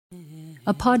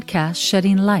a podcast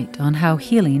shedding light on how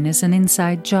healing is an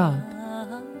inside job.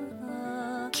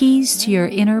 Keys to your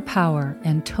inner power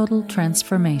and total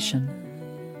transformation.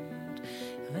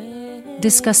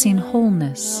 Discussing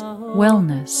wholeness,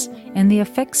 wellness, and the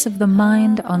effects of the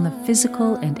mind on the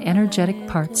physical and energetic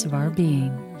parts of our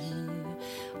being.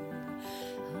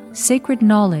 Sacred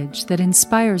knowledge that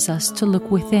inspires us to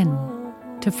look within,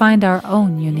 to find our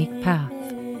own unique path.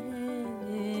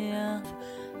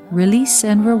 Release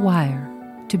and rewire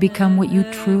to become what you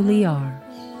truly are,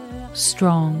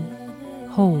 strong,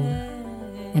 whole,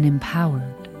 and empowered.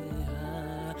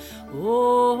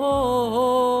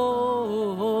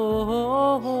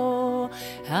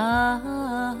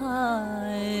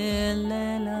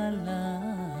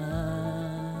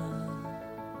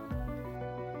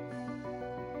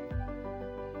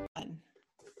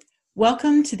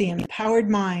 Welcome to the Empowered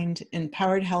Mind,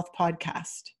 Empowered Health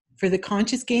podcast for the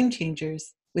Conscious Game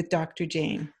Changers with Dr.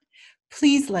 Jane.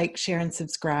 Please like, share, and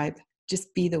subscribe.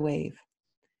 Just be the wave.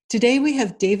 Today we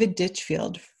have David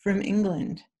Ditchfield from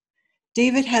England.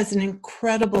 David has an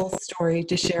incredible story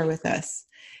to share with us.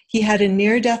 He had a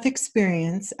near-death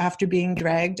experience after being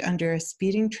dragged under a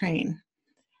speeding train.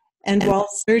 And while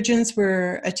surgeons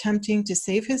were attempting to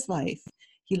save his life,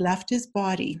 he left his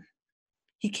body.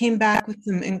 He came back with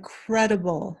some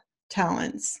incredible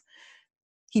talents.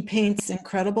 He paints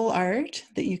incredible art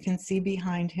that you can see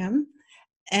behind him,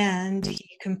 and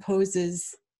he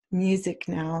composes music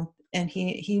now, and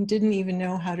he didn't even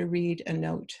know how to read a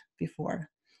note before.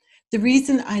 The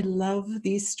reason I love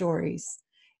these stories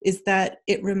is that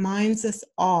it reminds us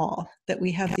all that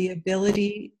we have the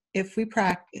ability, if we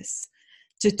practice,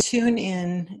 to tune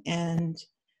in and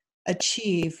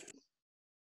achieve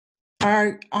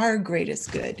our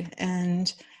greatest good.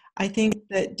 And I think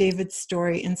that David's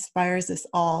story inspires us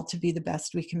all to be the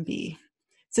best we can be.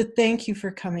 So thank you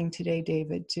for coming today,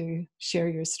 David, to share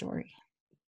your story.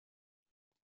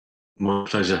 My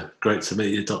pleasure. Great to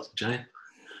meet you, Dr. Jane.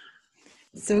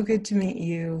 So good to meet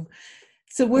you.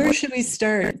 So where should we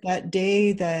start? That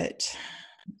day that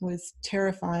was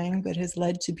terrifying but has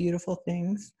led to beautiful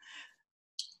things.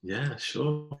 Yeah,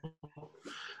 sure.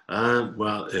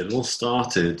 Well, it all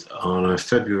started on a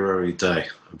February day,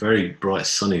 a very bright,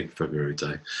 sunny February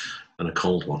day, and a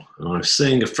cold one. And I was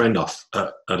seeing a friend off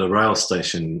at a rail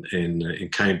station in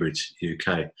Cambridge,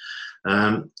 UK.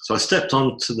 So I stepped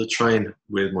onto the train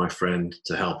with my friend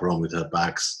to help her on with her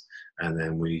bags, and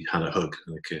then we had a hug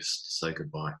and a kiss to say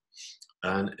goodbye.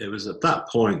 And it was at that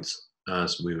point,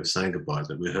 as we were saying goodbye,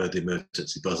 that we heard the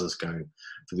emergency buzzers going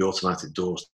for the automatic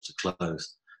doors to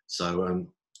close.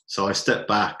 So I stepped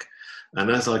back,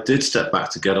 and as I did step back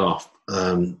to get off,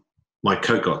 my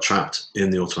coat got trapped in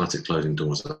the automatic closing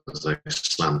doors as they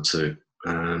slammed to.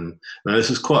 Now this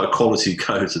was quite a quality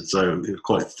coat, and so it was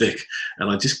quite thick, and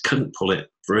I just couldn't pull it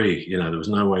free. You know, there was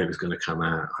no way it was going to come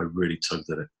out. I really tugged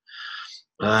at it.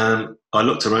 I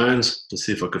looked around to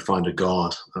see if I could find a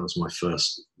guard. That was my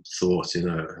first thought, you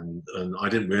know, and I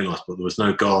didn't realise, but there was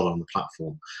no guard on the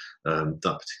platform that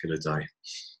particular day.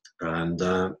 And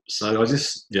so I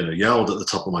just, yelled at the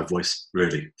top of my voice,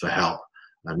 really, for help,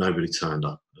 and nobody turned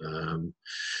up. The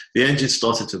engine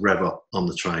started to rev up on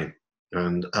the train,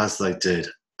 and as they did,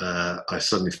 I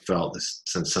suddenly felt this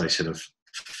sensation of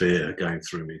fear going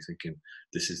through me, thinking,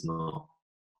 this is not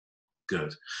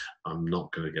good. I'm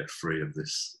not going to get free of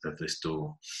this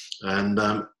door. And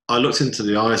I looked into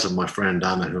the eyes of my friend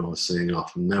Anna, who I was seeing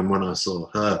off, and then when I saw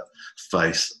her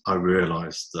face, I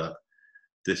realised that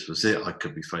this was it. I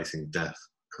could be facing death.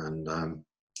 And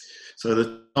so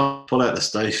the car pulled out the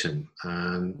station,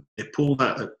 and it pulled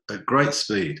out at great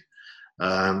speed.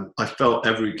 I felt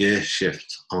every gear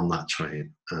shift on that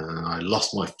train. I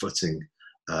lost my footing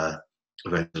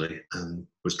eventually and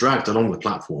was dragged along the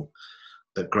platform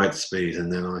at great speed.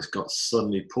 And then I got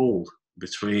suddenly pulled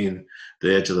between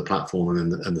the edge of the platform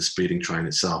and the speeding train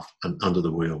itself and under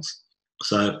the wheels.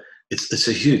 So it's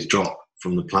a huge drop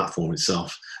from the platform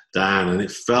itself down, and it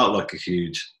felt like a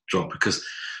huge drop because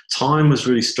time was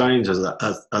really strange as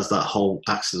that whole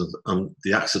accident,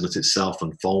 the accident itself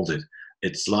unfolded.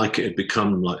 It's like it had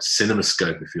become like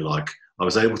cinemascope, if you like. I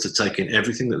was able to take in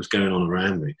everything that was going on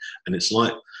around me, and it's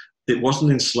like it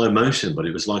wasn't in slow motion, but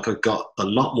it was like I got a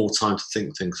lot more time to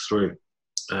think things through.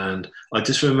 And I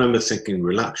just remember thinking,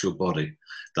 relax your body.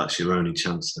 That's your only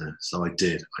chance now. So I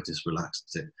did. I just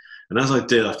relaxed it. And as I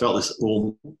did, I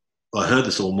heard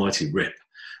this almighty rip,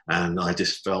 and I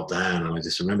just fell down, and I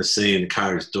just remember seeing the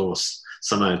carriage doors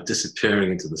somehow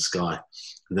disappearing into the sky.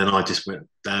 And then I just went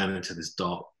down into this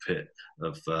dark pit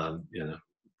of,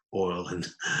 oil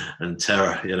and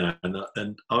terror,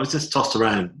 and I was just tossed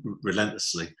around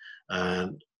relentlessly.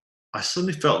 And I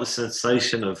suddenly felt the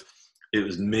sensation of it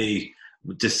was me,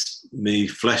 just me,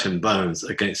 flesh and bones,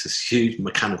 against this huge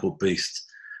mechanical beast.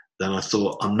 Then I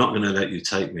thought, I'm not going to let you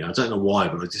take me. I don't know why,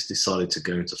 but I just decided to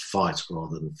go into fight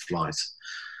rather than flight.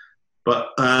 But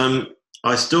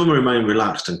I still remained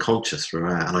relaxed and conscious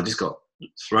throughout, and I just got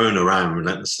thrown around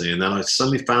relentlessly. And then I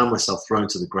suddenly found myself thrown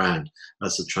to the ground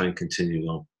as the train continued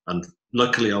on. And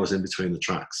luckily, I was in between the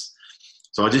tracks.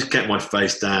 So I just kept my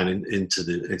face down into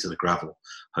the gravel,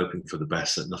 hoping for the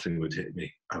best, that nothing would hit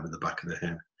me over the back of the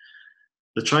head.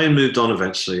 The train moved on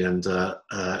eventually, and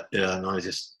I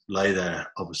just lay there,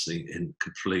 obviously in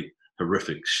complete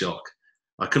horrific shock.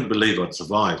 I couldn't believe I'd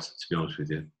survived, to be honest with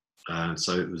you. And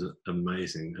so it was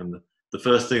amazing. And the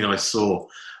first thing I saw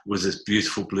was this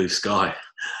beautiful blue sky,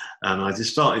 and I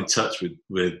just felt in touch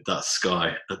with that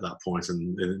sky at that point,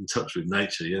 and in touch with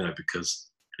nature, because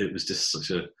it was just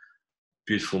such a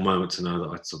beautiful moment to know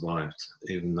that I'd survived,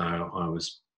 even though I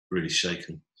was really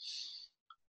shaken.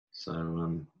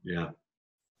 So, yeah.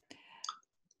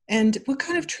 And what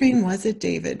kind of train was it,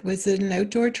 David? Was it an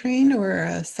outdoor train or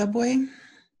a subway?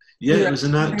 Yeah, it was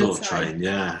an outdoor train.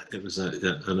 Yeah, it was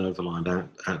an overland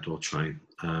outdoor train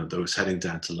that was heading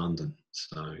down to London.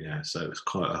 So, yeah, so it was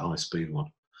quite a high-speed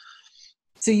one.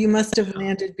 So you must have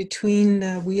landed between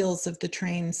the wheels of the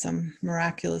train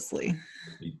miraculously.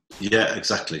 Yeah,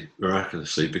 exactly,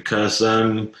 miraculously, because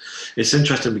it's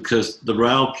interesting because the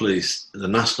rail police, the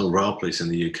National Rail Police in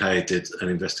the UK, did an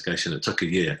investigation that took a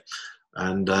year,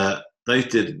 and they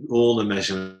did all the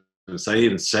measurements. They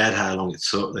even said how long it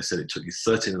took. They said it took you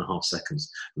 13 and a half seconds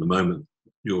from the moment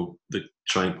the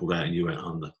train pulled out and you went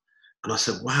under. And I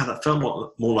said, wow, that felt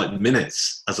more like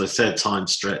minutes. As I said, time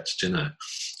stretched,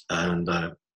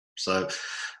 And so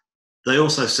they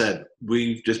also said,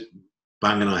 we've just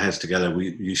banging our heads together.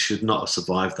 You should not have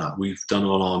survived that. We've done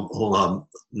all our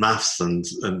maths and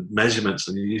measurements,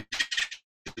 and you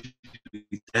should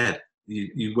be dead.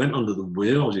 You went under the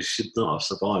wheel. You should not have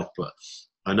survived. But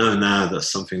I know now that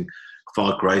something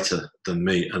far greater than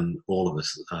me and all of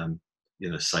us,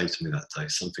 saved me that day.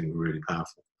 Something really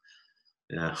powerful.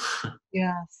 Yeah.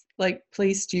 Yeah, like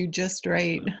placed you just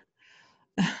right.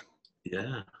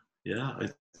 Yeah.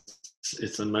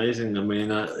 It's amazing. I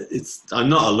mean, I'm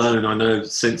not alone. I know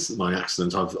since my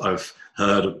accident, I've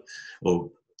heard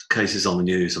cases on the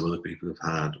news of other people who've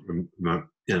had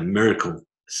miracle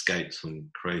escapes from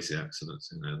crazy accidents.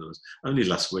 There was only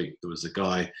last week there was a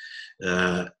guy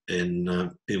in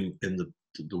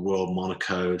the World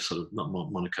Monaco, sort of not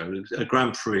Monaco, a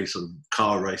Grand Prix sort of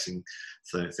car racing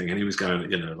thing, and he was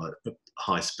going like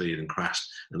high speed and crashed,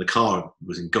 and the car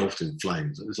was engulfed in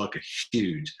flames. It was like a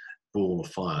huge ball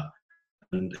of fire,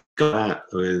 and got out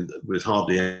with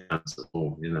hardly any hands at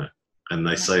all, and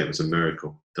they say it was a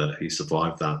miracle that he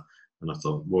survived that. And I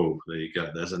thought, whoa, there you go,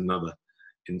 there's another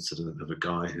incident of a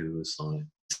guy who was like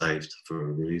saved for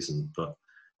a reason. But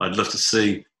I'd love to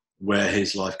see where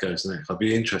his life goes next. I'd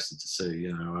be interested to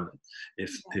see,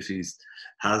 if he's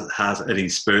has any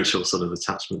spiritual sort of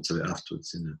attachment to it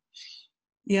afterwards.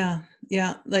 Yeah.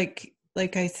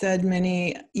 Like I said,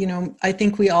 many, I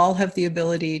think we all have the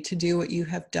ability to do what you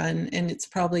have done, and it's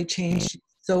probably changed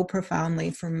so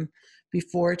profoundly from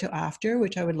before to after,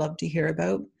 which I would love to hear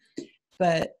about.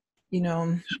 But,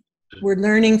 we're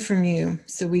learning from you,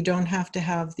 so we don't have to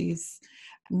have these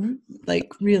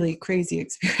like really crazy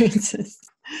experiences.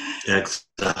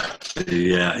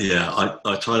 Exactly. Yeah.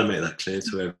 I try to make that clear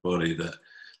to everybody that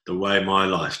the way my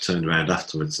life turned around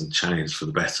afterwards and changed for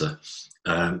the better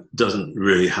doesn't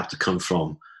really have to come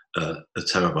from a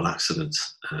terrible accident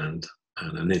and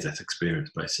a near-death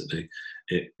experience. Basically,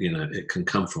 it can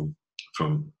come from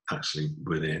actually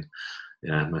within.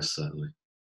 Yeah, most certainly.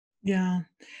 Yeah.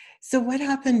 So what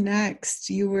happened next?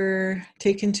 You were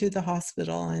taken to the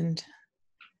hospital and...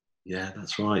 Yeah,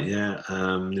 that's right. Yeah.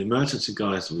 The emergency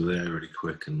guys were there really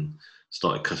quick and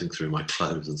started cutting through my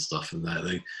clothes and stuff. And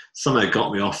they somehow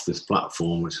got me off this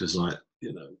platform, which was like,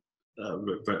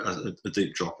 a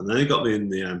deep drop. And then they got me in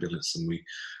the ambulance, and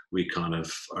we kind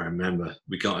of, I remember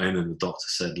we got in and the doctor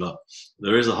said, look,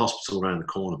 there is a hospital around the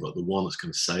corner, but the one that's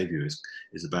going to save you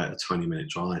is about a 20-minute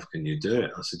drive. Can you do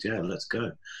it? I said, yeah, let's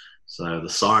go. So the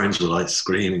sirens were like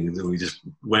screaming, and we just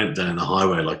went down the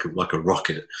highway like a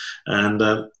rocket. And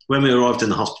when we arrived in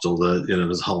the hospital, there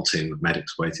was a whole team of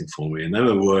medics waiting for me, and they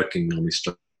were working on me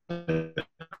straight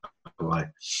away.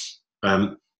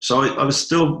 So I was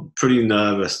still pretty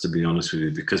nervous, to be honest with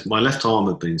you, because my left arm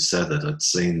had been severed. I'd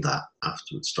seen that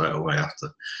afterwards, straight away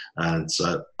after. And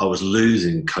so I was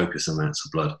losing copious amounts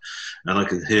of blood. And I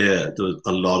could hear there was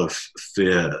a lot of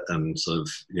fear and sort of,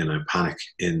 panic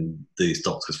in these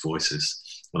doctors'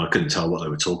 voices. and I couldn't tell what they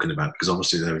were talking about because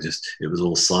obviously it was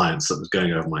all science that was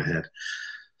going over my head.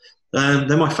 And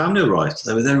then my family arrived.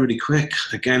 They were there really quick.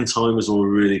 Again, time was all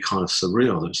really kind of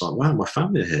surreal. It was like, wow, my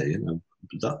family are here, you know.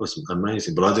 That was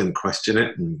amazing. But I didn't question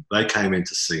it, and they came in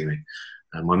to see me.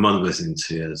 And my mother was in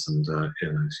tears, and you know,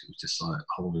 she was just like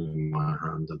holding my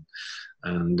hand,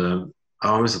 and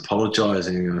I was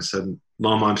apologising, and I said,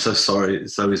 "Mum, I'm so sorry.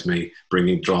 It's always me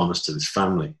bringing dramas to this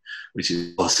family," which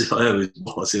is what I always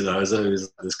was. You know, I was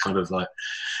always this kind of like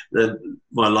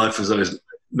my life was always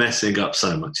messing up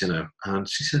so much, you know. And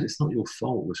she said, "It's not your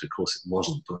fault," which of course it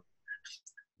wasn't, but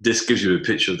this gives you a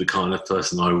picture of the kind of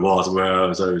person I was, where I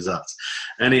was always at.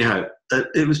 Anyhow,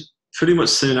 it was pretty much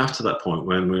soon after that point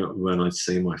when I'd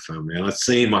seen my family, and I'd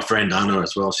seen my friend Anna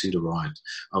as well. She'd arrived.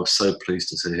 I was so pleased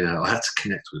to see her. I had to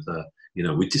connect with her. You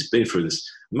know, we'd just been through this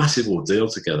massive ordeal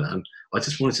together, and I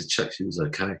just wanted to check she was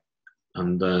okay.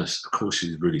 And of course, she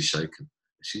was really shaken.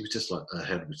 She was just like, her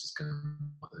head was just going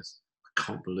like this. I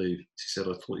can't believe. She said,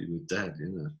 "I thought you were dead," you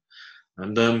know.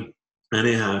 And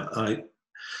anyhow,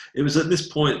 it was at this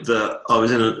point that I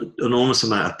was in an enormous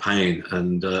amount of pain,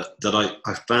 and that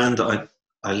I found that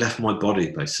I left my body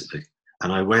basically,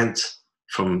 and I went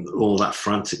from all that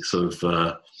frantic sort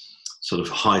of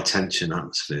high tension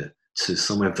atmosphere to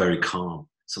somewhere very calm,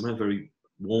 somewhere very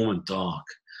warm and dark,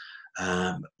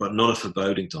 but not a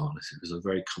foreboding darkness. It was a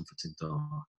very comforting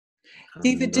dark.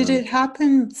 David, did it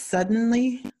happen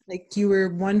suddenly? Like you were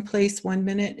one place 1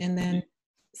 minute and then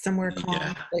somewhere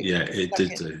calm? Yeah, it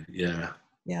did do. Yeah.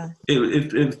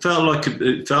 It felt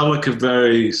like a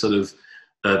very sort of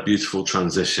beautiful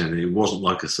transition. It wasn't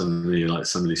like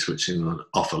somebody switching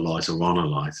off a light or on a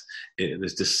light. It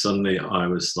was just suddenly I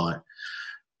was like,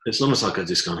 it's almost like I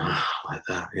just gone like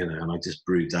that, you know, and I just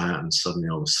breathed out, and suddenly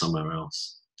I was somewhere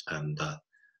else, and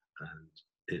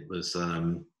it was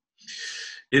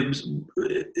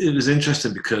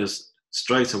interesting because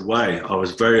straight away I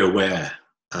was very aware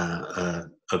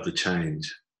of the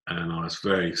change, and I was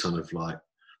very sort of like,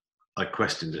 I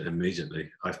questioned it immediately.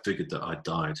 I figured that I'd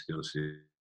died, to be honest with you.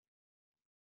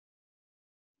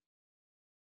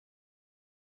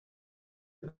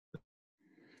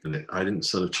 I didn't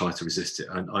sort of try to resist it.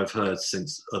 And I've heard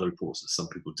since other reports that some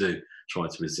people do try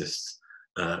to resist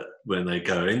when they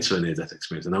go into a near-death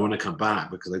experience, and they want to come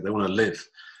back because they want to live.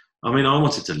 I mean, I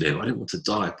wanted to live. I didn't want to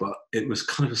die, but it was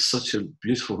kind of such a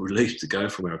beautiful relief to go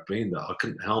from where I've been that I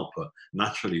couldn't help but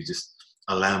naturally just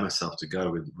allow myself to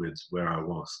go with where I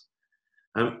was.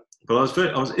 But I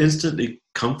was instantly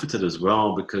comforted as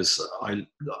well, because I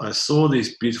saw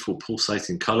these beautiful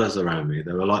pulsating colours around me.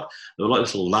 They were like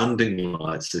little landing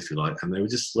lights, if you like, and they were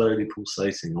just slowly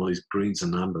pulsating, all these greens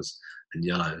and ambers and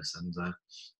yellows, and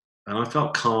I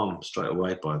felt calm straight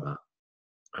away by that.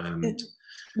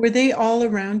 Were they all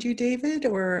around you, David,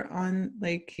 or on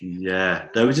like? Yeah,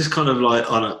 they were just kind of like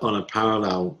on a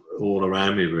parallel all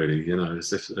around me, really. You know,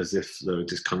 as if they were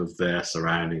just kind of there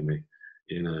surrounding me.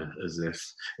 You know, as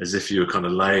if you were kind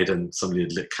of laid and somebody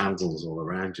had lit candles all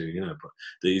around you. You know, but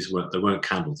they weren't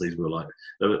candles. These were like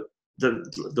they were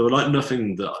like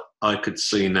nothing that I could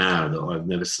see now that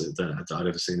I'd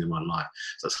ever seen in my life.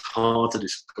 So it's hard to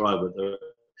describe it,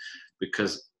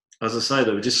 because, as I say,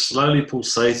 they were just slowly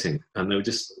pulsating, and they were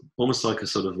just almost like a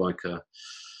sort of like a,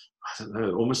 I don't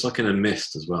know, almost like in a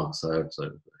mist as well. So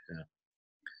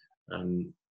yeah.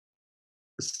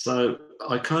 So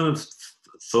I kind of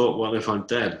thought, well, if I'm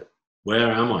dead,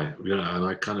 where am I? You know, and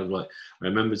I kind of like, I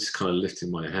remember just kind of lifting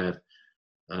my head,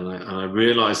 and I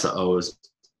realised that I was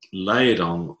laid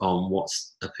on what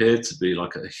appeared to be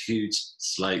like a huge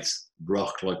slate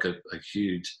rock, like a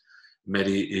huge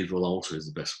medieval altar is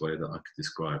the best way that I could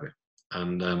describe it.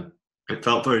 And it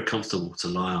felt very comfortable to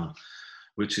lie on,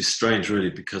 which is strange really,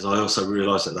 because I also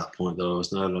realised at that point that I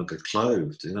was no longer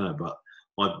clothed, you know, but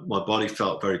my body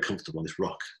felt very comfortable on this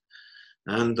rock.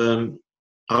 And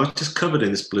I was just covered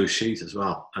in this blue sheet as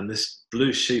well. And this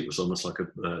blue sheet was almost like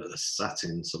a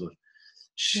satin sort of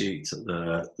sheet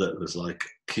that was like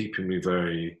keeping me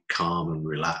very calm and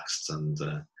relaxed. And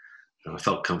I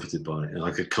felt comforted by it,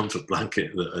 like a comfort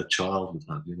blanket that a child would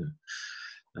have, you know.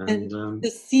 And the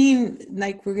scene,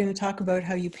 like, we're going to talk about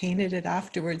how you painted it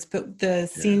afterwards, but the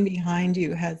scene behind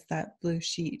you has that blue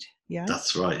sheet. Yeah,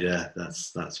 that's right. Yeah,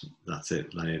 that's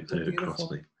it. Laid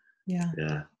across me.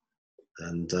 Yeah.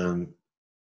 And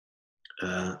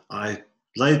I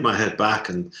laid my head back,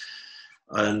 and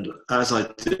as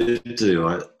I did do,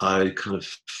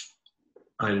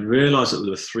 I realised that there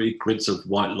were 3 grids of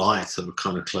white light that were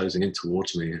kind of closing in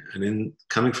towards me, and in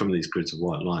coming from these grids of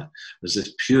white light was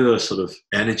this pure sort of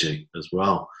energy as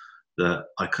well that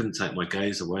I couldn't take my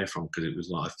gaze away from, because it was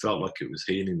like, I felt like it was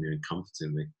healing me and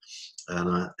comforting me,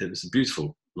 and it was a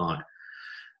beautiful light.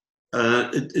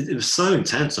 It was so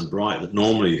intense and bright that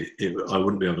normally I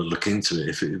wouldn't be able to look into it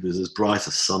if it was as bright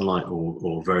as sunlight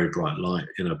or very bright light,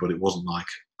 but it wasn't like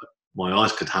my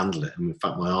eyes could handle it. And in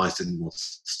fact, my eyes didn't want to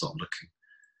stop looking.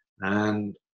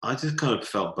 And I just kind of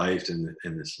felt bathed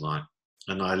in this light.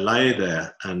 And I lay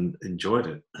there and enjoyed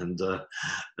it. And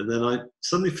then I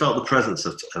suddenly felt the presence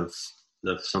of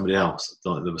somebody else.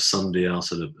 Like there was somebody else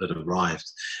that had arrived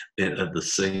at the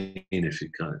scene, if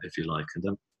you like.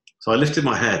 And so I lifted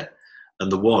my head,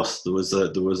 and there was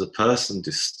a person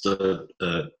just stood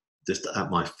just at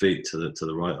my feet, to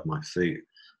the right of my feet.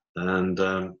 And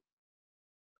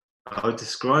I would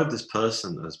describe this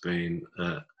person as being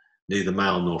neither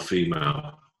male nor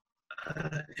female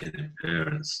in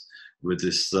appearance, with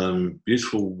this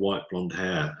beautiful white blonde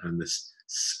hair and this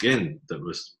skin that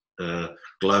was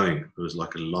glowing. There was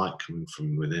like a light coming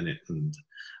from within it, and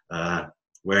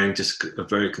wearing just a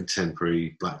very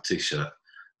contemporary black t-shirt.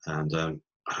 And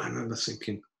I remember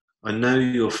thinking, I know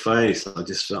your face. I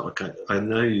just felt like I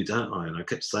know you, don't I? And I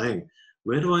kept saying,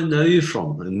 where do I know you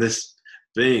from? And this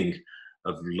being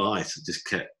of light just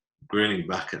kept grinning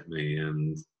back at me,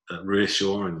 and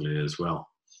reassuringly as well.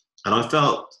 And I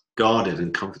felt guarded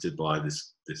and comforted by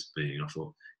this being. I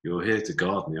thought, you're here to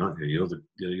guard me, aren't you?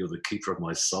 You're the keeper of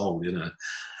my soul,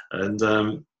 And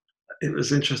it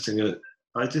was interesting.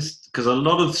 Because a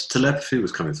lot of telepathy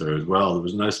was coming through as well. There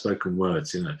was no spoken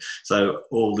words, So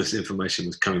all this information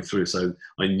was coming through. So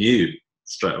I knew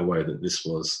straight away that this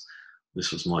was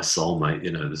my soulmate.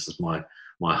 This is my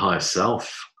higher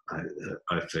self.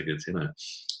 I figured,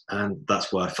 and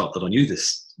that's why I felt that I knew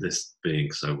this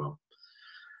being so well.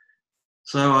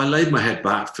 So I laid my head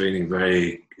back, feeling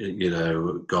very,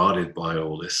 guarded by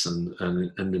all this, and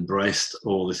embraced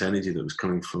all this energy that was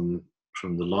coming from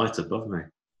the light above me.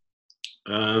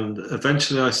 And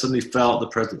eventually I suddenly felt the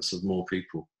presence of more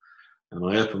people. And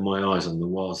I opened my eyes, and there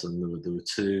were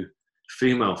two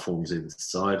female forms either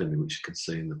side of me, which you can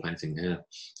see in the painting here.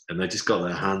 And they just got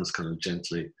their hands kind of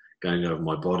gently going over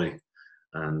my body,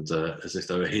 and as if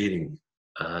they were healing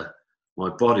my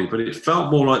body. But it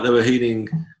felt more like they were healing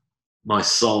my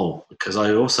soul, because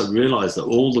I also realized that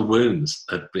all the wounds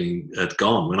had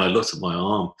gone. When I looked at my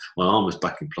arm was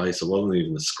back in place. It wasn't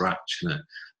even a scratch,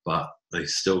 but they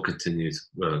still continued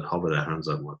to hover their hands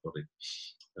over my body.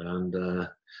 And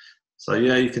so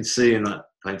yeah, you can see in that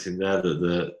painting there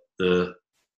that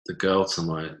the girl to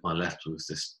my left was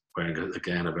just wearing,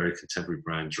 again, a very contemporary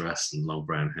brown dress and long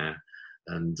brown hair.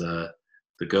 And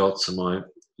the girl to my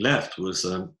left was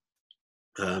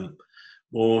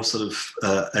more sort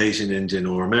of Asian Indian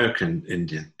or American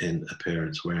Indian in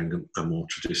appearance, wearing a more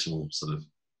traditional sort of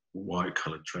white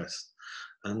coloured dress.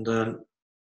 And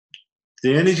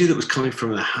the energy that was coming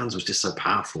from their hands was just so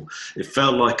powerful. It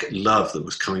felt like love that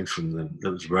was coming from them,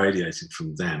 that was radiating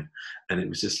from them. And it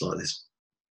was just like this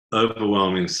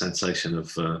overwhelming sensation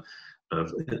of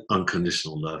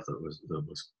unconditional love that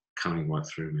was coming right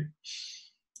through me.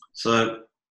 So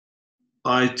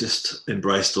I just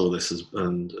embraced all this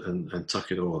and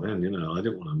took it all in. I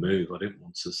didn't want to move. I didn't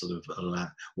want to sort of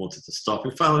wanted to stop.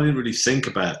 In fact, I didn't really think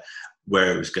about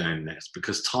where it was going next,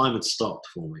 because time had stopped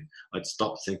for me. I'd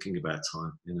stopped thinking about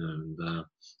time, and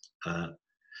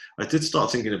I did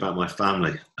start thinking about my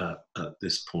family at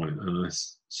this point, and I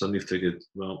suddenly figured,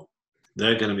 well,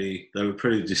 they were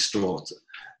pretty distraught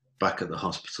back at the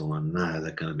hospital, and now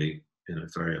they're going to be,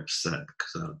 very upset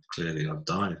because clearly I've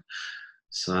died.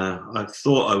 So I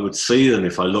thought I would see them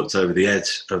if I looked over the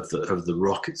edge of the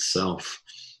rock itself,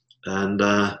 and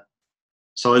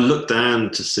so I looked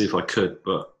down to see if I could,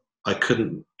 but I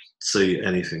couldn't see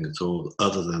anything at all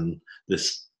other than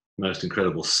this most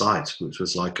incredible sight, which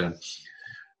was like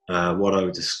what I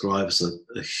would describe as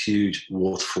a huge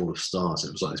waterfall of stars.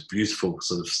 It was like this beautiful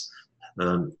sort of,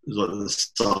 like the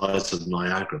size of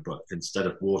Niagara, but instead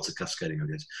of water cascading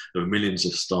on it, there were millions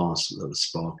of stars that were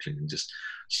sparkling and just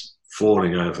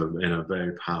falling over in a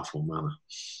very powerful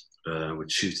manner,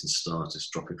 with shooting stars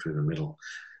just dropping through the middle.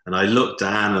 And I looked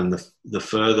down, and the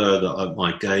further that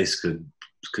my gaze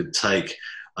could take,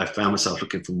 I found myself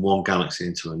looking from one galaxy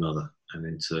into another and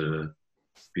into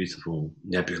beautiful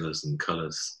nebulas and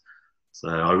colours. So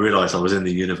I realised I was in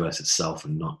the universe itself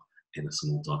and not in a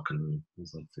small darkened room,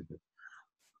 as I figured.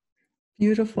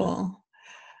 Beautiful.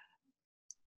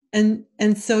 And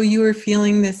so you were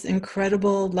feeling this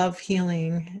incredible love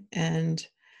healing, and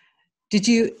did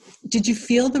you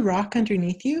feel the rock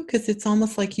underneath you? Because it's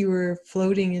almost like you were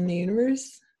floating in the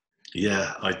universe.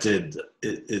 Yeah, I did.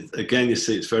 It again, you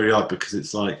see, it's very odd because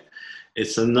it's like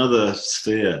it's another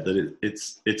sphere that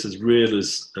it's as real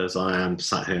as I am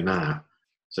sat here now.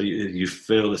 So you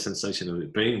feel the sensation of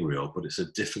it being real, but it's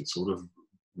a different sort of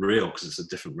real because it's a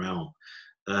different realm.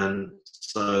 And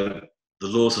so the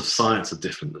laws of science are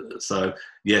different. So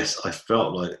yes, I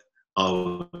felt like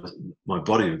my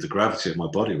body, the gravity of my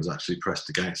body was actually pressed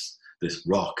against this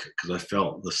rock because I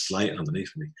felt the slate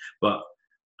underneath me. But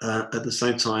at the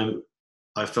same time,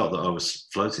 I felt that I was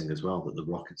floating as well, that the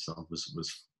rock itself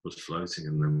was floating,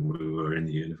 and then we were in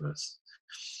the universe.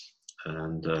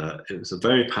 And it was a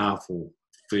very powerful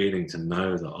feeling to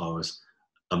know that I was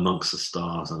amongst the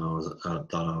stars and that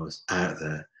I was out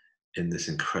there in this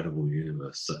incredible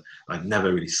universe that I'd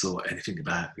never really thought anything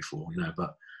about before,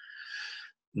 but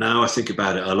now I think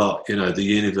about it a lot. The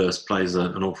universe plays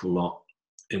an awful lot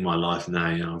in my life now.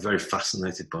 I'm very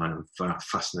fascinated by it. I'm very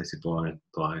fascinated by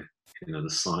the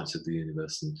science of the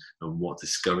universe and what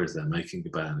discoveries they're making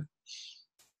about it.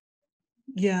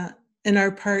 Yeah, and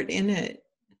our part in it.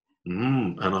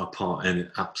 And our part in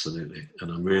it, absolutely.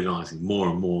 And I'm realizing more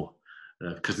and more,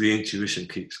 because the intuition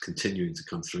keeps continuing to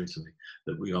come through to me,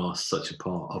 that we are such a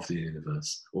part of the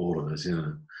universe, all of us,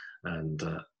 and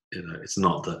it's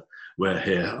not that we're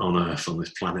here on Earth, on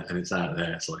this planet, and it's out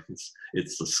there. It's like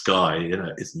it's the sky,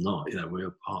 it's not, we're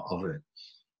a part of it.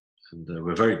 And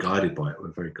we're very guided by it.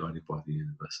 We're very guided by the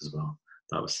universe as well.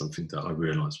 That was something that I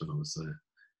realized when I was there.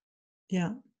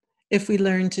 Yeah. If we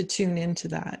learn to tune into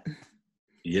that.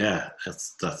 Yeah,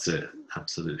 that's it.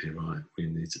 Absolutely right. We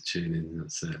need to tune in.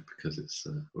 That's it, because it's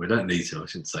we don't need to. I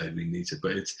shouldn't say we need to,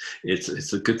 but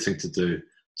it's a good thing to do,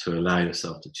 to allow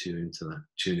yourself to tune into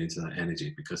that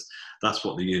energy, because that's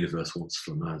what the universe wants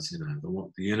from us. The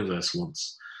universe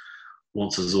wants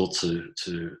us all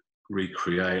to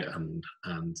recreate and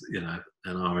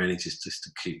our energies just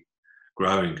to keep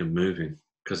growing and moving,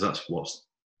 because that's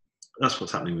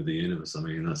what's happening with the universe. I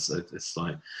mean, it's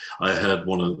like, I heard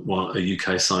a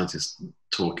UK scientist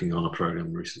talking on a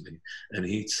program recently, and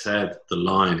he said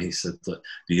that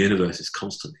the universe is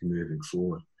constantly moving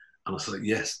forward. And I was like,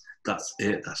 yes, that's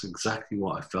it. That's exactly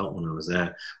what I felt when I was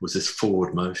there, was this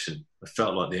forward motion. I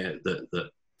felt like that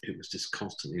it was just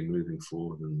constantly moving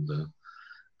forward, and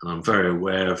I'm very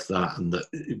aware of that, and that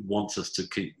it wants us to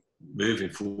keep moving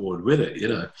forward with it,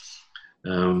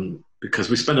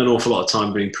 because we spend an awful lot of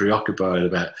time being preoccupied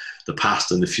about the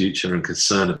past and the future and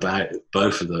concerned about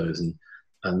both of those.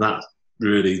 And that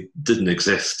really didn't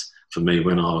exist for me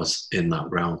when I was in that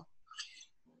realm.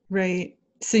 Right.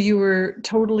 So you were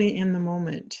totally in the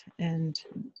moment and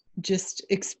just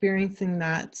experiencing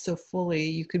that so fully,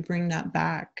 you could bring that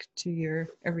back to your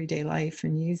everyday life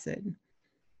and use it.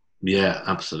 Yeah,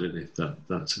 absolutely.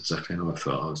 That's exactly how I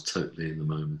felt. I was totally in the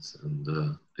moment,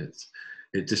 and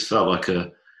it just felt like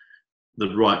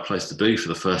the right place to be for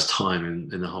the first time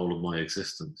in the whole of my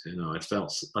existence.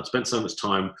 I'd spent so much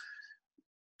time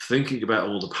thinking about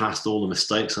all the past, all the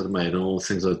mistakes I'd made, and all the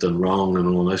things I'd done wrong, and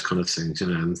all those kind of things,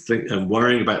 and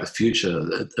worrying about the future.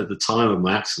 At the time of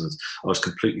my accident, I was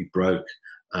completely broke,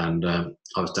 and I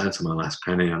was down to my last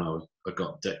penny, and I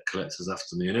got debt collectors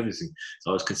after me and everything.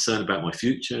 So I was concerned about my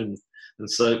future, and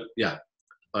so yeah,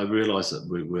 I realised that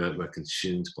we're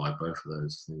consumed by both of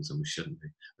those things, and we shouldn't be.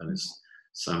 And it's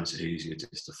so much easier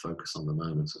just to focus on the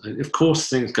moment. Of course,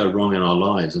 things go wrong in our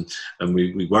lives, and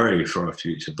we worry for our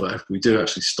future. But if we do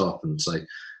actually stop and say,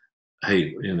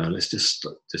 hey, let's just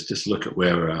look at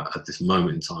where we're at this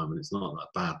moment in time, and it's not that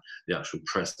bad. The actual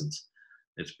present,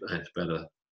 it's better.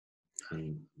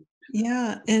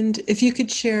 Yeah, and if you could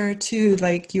share too,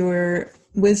 like, your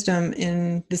wisdom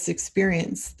in this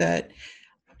experience, that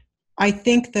I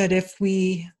think that if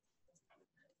we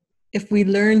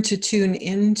learn to tune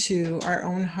into our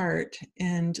own heart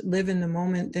and live in the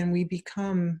moment, then we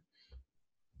become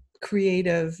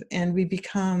creative and we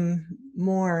become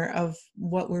more of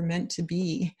what we're meant to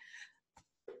be.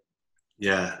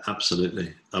 Yeah,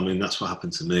 absolutely. I mean, that's what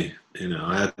happened to me.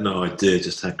 I had no idea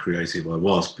just how creative I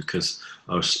was, because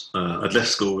I'd left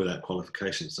school without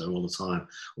qualifications. So all the time,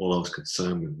 all I was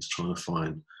concerned with was trying to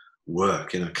find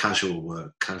work, casual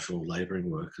work, casual labouring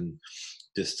work, and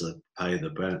just to pay the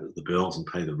bills and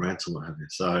pay the rent and what have you.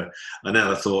 So I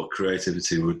never thought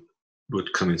creativity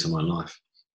would come into my life,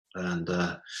 and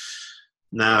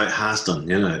now it has done.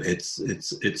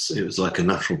 It was like a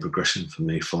natural progression for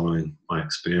me following my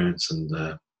experience,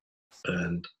 and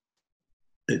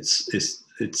it's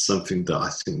something that I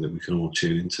think that we can all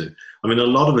tune into. I mean, a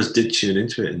lot of us did tune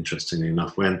into it. Interestingly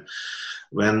enough, when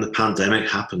the pandemic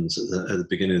happened at the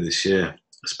beginning of this year,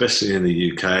 especially in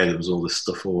the UK, there was all this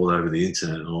stuff all over the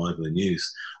internet and all over the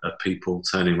news of people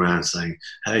turning around saying,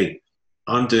 hey,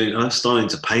 I'm starting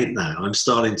to paint now. I'm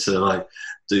starting to like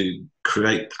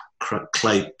create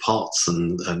clay pots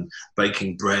and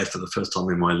baking bread for the first time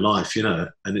in my life, you know.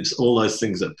 And it's all those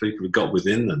things that people have got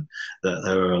within them that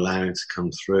they were allowing to come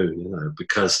through, you know,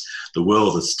 because the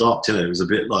world had stopped. You know, it was a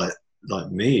bit like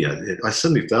me. I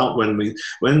suddenly felt when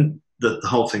the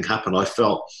whole thing happened, I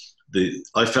felt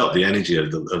the energy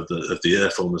of the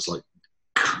earth almost like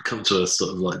come to a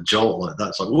sort of like jolt like that.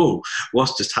 It's like, whoa,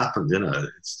 what's just happened? You know,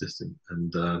 it's just,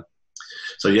 and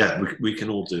so yeah, we can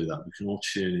all do that. We can all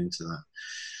tune into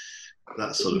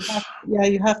that sort of.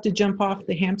 You have to jump off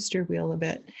the hamster wheel a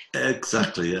bit.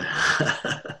 Exactly,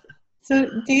 yeah. So,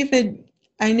 David,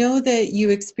 I know that you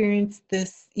experienced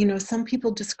this. You know, some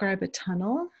people describe a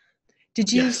tunnel.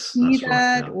 Did you see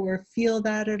that or feel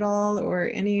that at all, or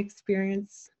any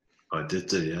experience? I did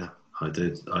do, yeah. I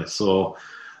did. I saw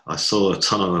a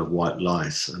tunnel of white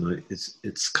light, and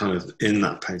it's kind of in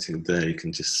that painting there. You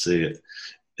can just see it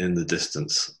in the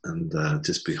distance, and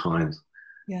just behind,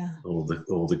 all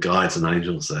the guides and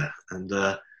angels there. And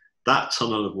that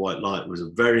tunnel of white light was a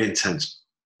very intense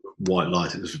white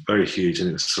light. It was very huge, and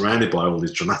it was surrounded by all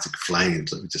these dramatic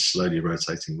flames that were just slowly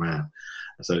rotating around.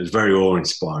 So it was very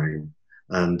awe-inspiring.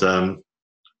 And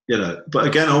you know, but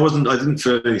again, I didn't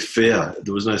feel any fear.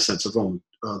 There was no sense of,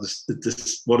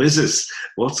 this, what is this?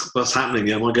 What's happening?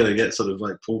 Am I going to get sort of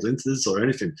like pulled into this or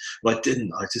anything? But I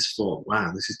didn't. I just thought,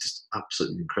 wow, this is just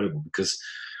absolutely incredible, because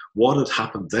what had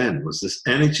happened then was this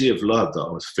energy of love that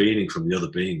I was feeling from the other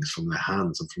beings, from their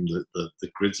hands and from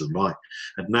the grids of light,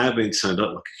 had now been turned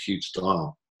up like a huge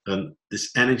dial. And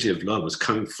this energy of love was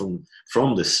coming from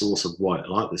this source of white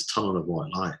light, this tunnel of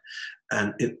white light.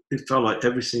 And it felt like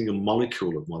every single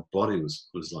molecule of my body was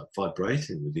like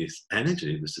vibrating with this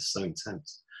energy. It was just so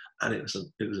intense. And it was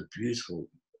a beautiful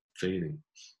feeling.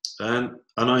 And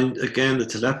again, the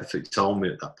telepathy told me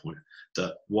at that point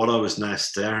that what I was now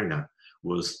staring at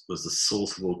was the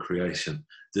source of all creation.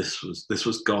 This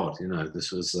was God, you know.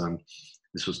 This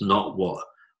was not what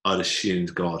I'd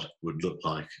assumed God would look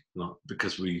like. Not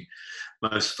because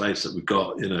most faiths that we've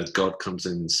got, you know, God comes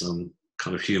in some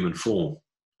kind of human form,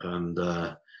 and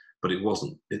but it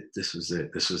wasn't. This was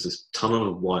it. This was this tunnel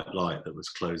of white light that was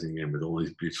closing in with all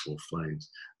these beautiful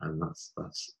flames, and that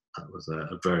was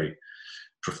a very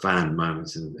profound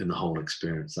moment in the whole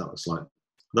experience. That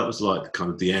was like kind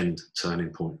of the end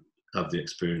turning point of the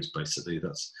experience. Basically,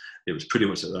 it was pretty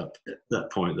much at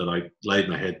that point that I laid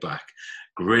my head back,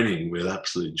 grinning with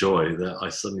absolute joy, that I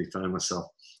suddenly found myself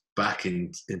back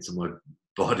into my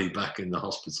body, back in the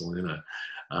hospital, you know.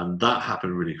 And that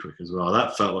happened really quick as well.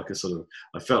 That felt like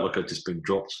I felt like I'd just been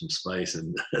dropped from space,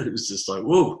 and it was just like,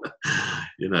 whoa,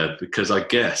 you know, because I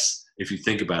guess if you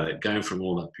think about it, going from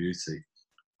all that beauty,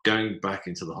 going back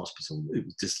into the hospital, it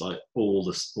was just like all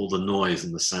the noise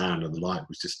and the sound and the light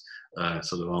was just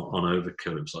sort of on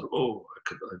overkill. It was like, oh,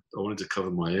 I wanted to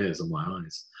cover my ears and my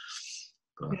eyes.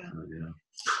 But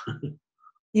yeah.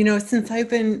 You know, since I've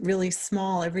been really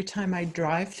small, every time I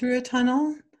drive through a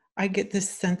tunnel, I get this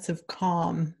sense of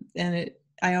calm. And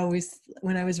I always,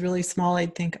 when I was really small,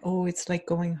 I'd think, oh, it's like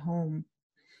going home.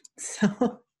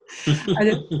 So I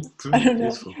don't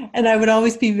know. And I would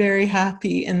always be very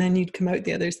happy. And then you'd come out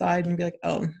the other side and be like,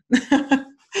 oh.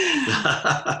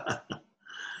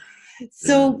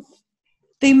 So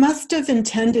they must have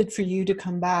intended for you to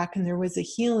come back, and there was a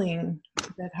healing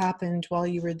that happened while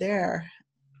you were there.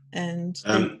 And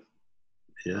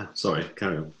yeah, sorry,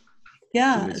 carry on.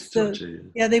 Yeah, so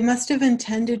they must have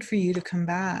intended for you to come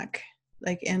back,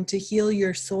 like, and to heal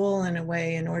your soul in a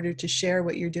way in order to share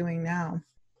what you're doing now.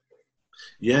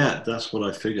 Yeah, that's what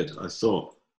I figured. I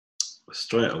thought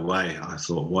straight away,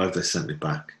 why have they sent me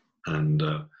back? And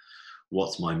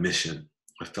what's my mission?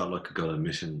 I felt like I got a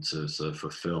mission to sort of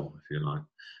fulfill, if you like.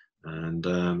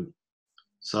 And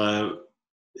so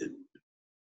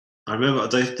I remember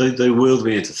they wheeled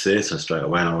me into theatre straight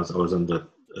away, and I was under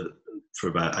for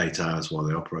about 8 hours while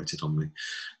they operated on me.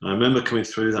 And I remember coming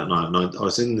through that night, and I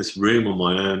was in this room on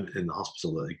my own in the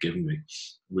hospital that they'd given me,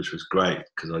 which was great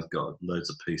because I'd got loads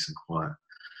of peace and quiet.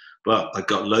 But I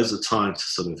got loads of time to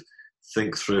sort of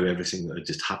think through everything that had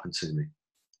just happened to me.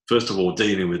 First of all,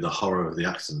 dealing with the horror of the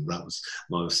accident. I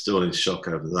was still in shock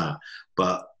over that.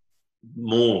 But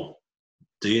more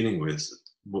dealing with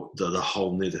the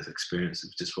whole near-death experience. It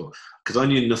was just because I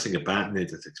knew nothing about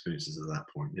near-death experiences at that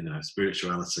point. You know,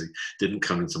 spirituality didn't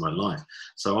come into my life.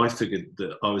 So I figured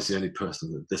that I was the only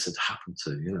person that this had happened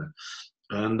to, you know.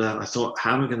 And I thought,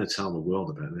 how am I going to tell the world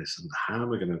about this? And how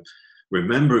am I going to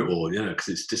remember it all, you know, because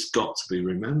it's just got to be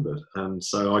remembered. And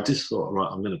so I just thought, right,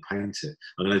 I'm going to paint it.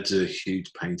 I'm going to do a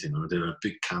huge painting. I'm going to do a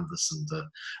big canvas. And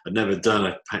I'd never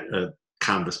done a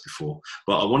canvas before,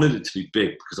 but I wanted it to be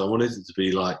big because I wanted it to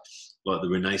be like the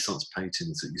Renaissance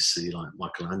paintings that you see, like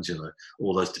Michelangelo,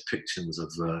 all those depictions of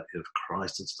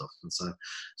Christ and stuff. And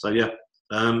so yeah,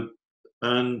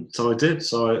 and so I did.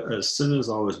 So as soon as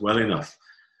I was well enough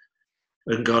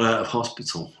and got out of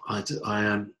hospital, my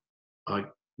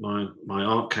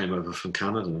aunt came over from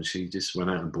Canada and she just went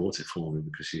out and bought it for me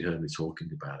because she heard me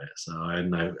talking about it. So I had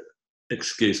no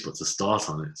excuse but to start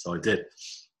on it. So I did.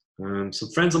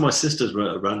 Some friends of my sisters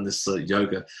ran this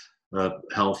yoga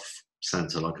health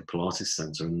center, like a Pilates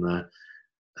center,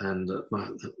 and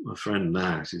my friend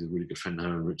now, she's a really good friend, her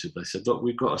and Richard, they said, look,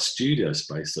 we've got a studio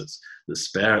space that's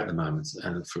spare at the moment,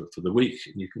 and for the week,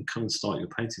 and you can come and start your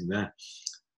painting there.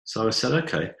 So I said,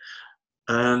 okay,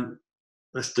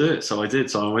 let's do it. So I did.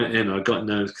 So I went in. I got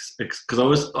no, because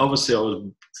I was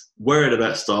worried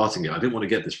about starting it. I didn't want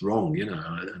to get this wrong,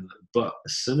 but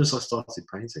as soon as I started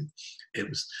painting, it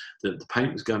was the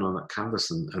paint was going on that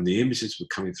canvas, and the images were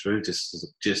coming through just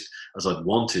as I'd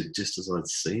wanted, just as I'd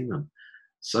seen them.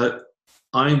 So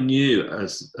I knew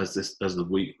as the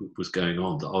week was going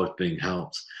on that I was being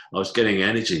helped. I was getting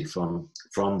energy from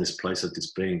this place of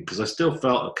just being, because I still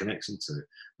felt a connection to it.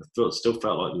 I still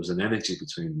felt like there was an energy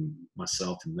between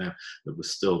myself and them that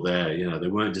was still there. They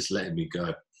weren't just letting me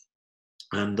go.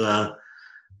 And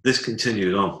this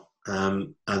continued on.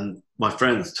 And my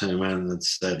friends turned around and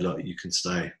said, look, you can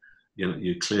stay.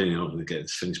 You're clearly not going to get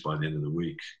this finished by the end of the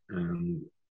week.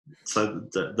 So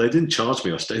they didn't charge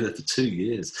me. I stayed there for 2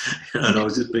 years, and I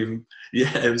was just being,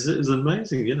 it was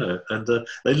amazing, and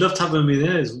they loved having me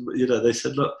there. They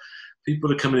said, look,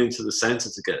 people are coming into the center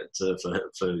to get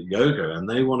for yoga, and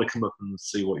they want to come up and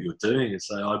see what you're doing. And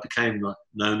so I became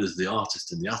known as the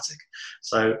artist in the attic.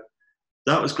 So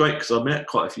that was great because I met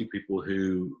quite a few people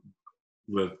who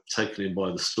were taken in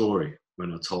by the story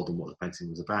when I told them what the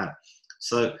painting was about.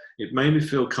 So it made me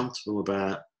feel comfortable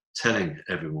about telling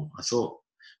everyone. I thought,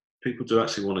 people do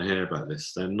actually want to hear about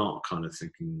this. They're not kind of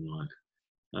thinking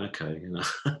like, okay,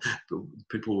 but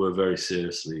people were very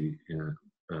seriously,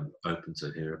 open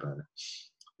to hear about it.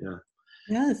 Yeah.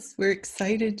 Yes, we're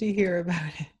excited to hear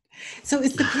about it. So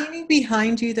is the painting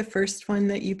behind you the first one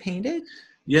that you painted?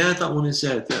 Yeah, that one is.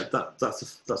 Yeah, that's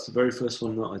the very first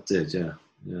one that I did.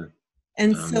 Yeah.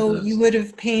 And so you would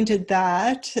have painted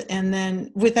that, and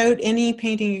then without any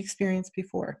painting experience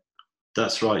before.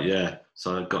 That's right, yeah.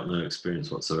 So I got no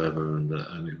experience whatsoever, and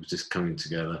it was just coming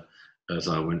together as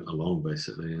I went along,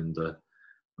 basically. And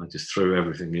I just threw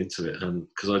everything into it, and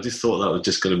because I just thought that was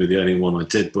just going to be the only one I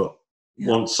did. But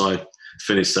once I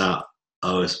finished that,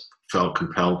 I felt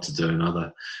compelled to do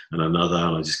another and another,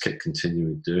 and I just kept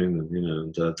continuing doing them.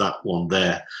 And that one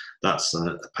there, that's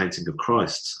a painting of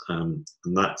Christ, and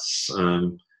that's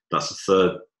the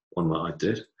third one that I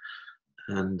did,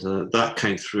 and that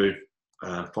came through.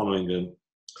 Following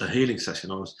a healing session,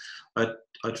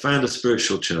 I'd found a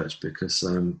spiritual church because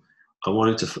I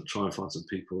wanted to try and find some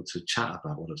people to chat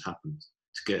about what had happened,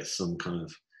 to get some kind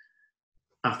of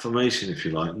affirmation, if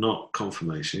you like, not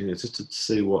confirmation, just to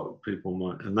see what people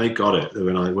might. And they got it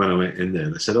when I went in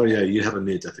there. They said, "Oh yeah, you have a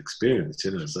near-death experience,"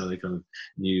 so they kind of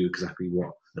knew exactly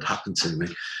what had happened to me,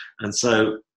 and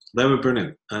so they were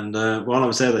brilliant. And while I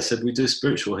was there, they said, "We do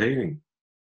spiritual healing.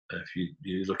 If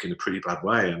you look in a pretty bad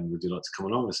way, and would you like to come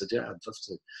along?" I said, "Yeah, I'd love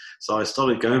to." So I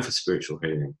started going for spiritual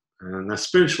healing, and now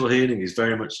spiritual healing is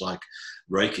very much like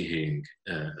Reiki healing,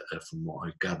 from what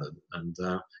I gathered, and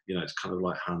it's kind of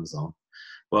like hands-on.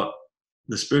 But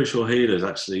the spiritual healers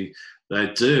actually,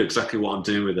 they do exactly what I'm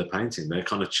doing with their painting. They're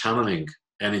kind of channeling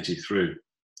energy through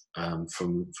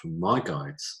from my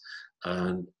guides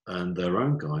and their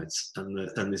own guides,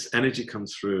 and this energy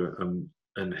comes through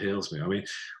and heals me. I mean,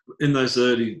 in those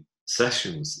early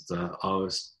sessions that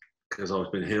because I was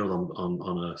being healed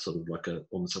on a sort of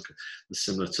almost like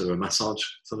similar to a massage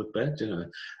sort of bed,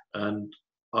 and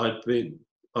I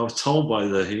was told by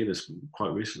the healers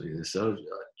quite recently, they said,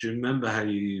 "Do you remember how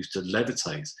you used to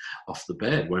levitate off the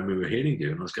bed when we were healing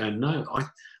you?" And I was going, "No."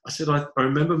 I said, I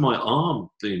remember my arm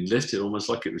being lifted, almost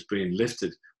like it was being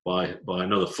lifted by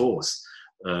another force.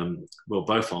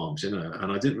 Both arms, and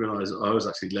I didn't realize I was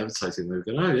actually levitating. They were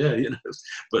going, "Oh yeah,"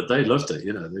 but they loved it.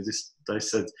 They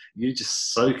said, "You're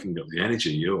just soaking up the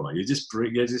energy. You're just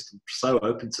so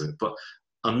open to it." But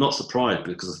I'm not surprised,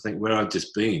 because I think where I've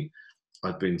just been,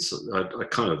 I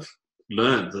kind of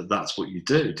learned that that's what you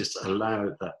do. Just allow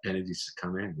that energy to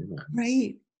come in.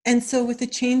 Right. And so with a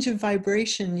change of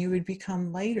vibration, you would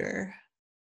become lighter.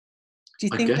 Do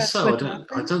you think I guess so.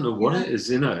 I don't know what it is.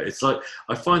 It's like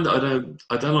I find that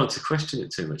I don't like to question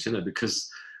it too much. Because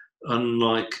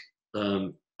unlike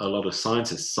a lot of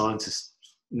scientists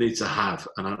need to have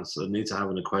an answer, need to have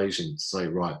an equation to say,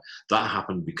 right, that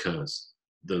happened because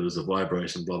there was a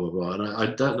vibration, blah, blah, blah. And I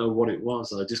don't know what it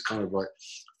was. I just kind of like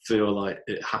feel like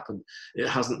it happened. It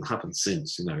hasn't happened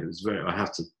since, you know. It was I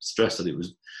have to stress that it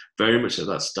was very much at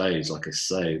that stage, like I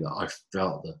say, that I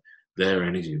felt that their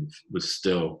energy was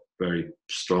still very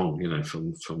strong, you know,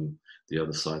 from the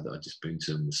other side that I'd just been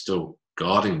to, and was still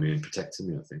guarding me and protecting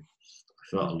me, I think. I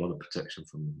felt a lot of protection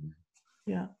from them.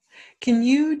 Yeah. Can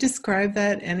you describe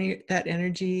that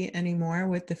energy anymore?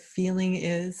 What the feeling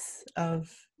is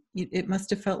of, it must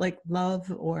have felt like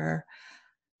love, or,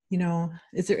 you know,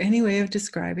 is there any way of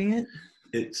describing it?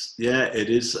 It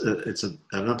is. It's an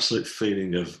absolute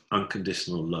feeling of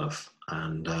unconditional love,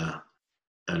 and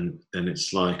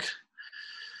it's like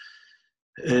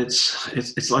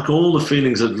it's like all the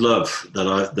feelings of love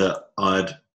that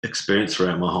I'd experienced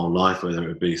throughout my whole life, whether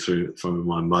it be from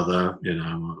my mother, you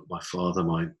know, my father,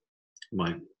 my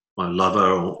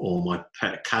lover, or my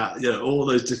pet cat, you know, all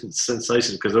those different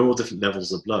sensations, because they're all different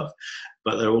levels of love,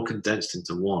 but they're all condensed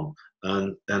into one.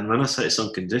 And when I say it's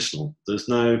unconditional, there's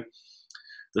no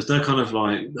kind of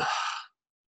like,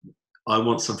 I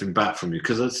want something back from you,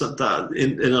 because it's that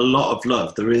in a lot of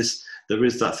love there is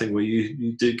that thing where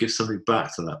you do give something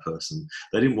back to that person.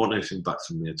 They didn't want anything back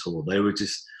from me at all. They were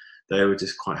just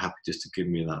quite happy just to give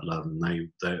me that love, and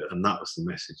and that was the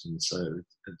message. And so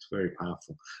it's very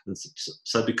powerful. And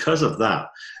so because of that,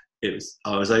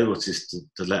 I was able just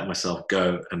to let myself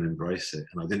go and embrace it,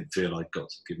 and I didn't feel I got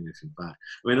to give anything back.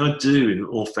 I mean, I do, in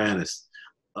all fairness,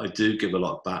 I do give a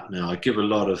lot back now. I give a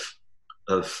lot of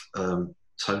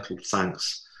total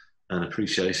thanks and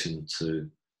appreciation to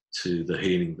the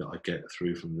healing that I get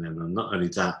through from them, and not only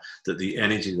that the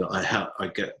energy that I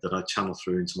get, that I channel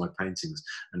through into my paintings,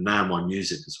 and now my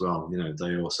music as well. You know,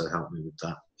 they also help me with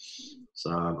that.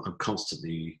 So I'm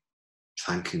constantly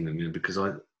thanking them, you know, because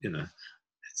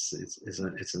it's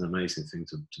an amazing thing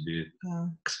to be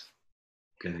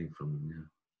getting from them. Yeah.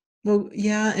 Well,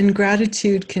 yeah, and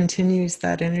gratitude continues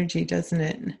that energy, doesn't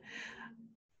it?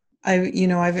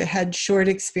 I've had short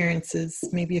experiences,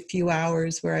 maybe a few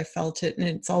hours, where I felt it, and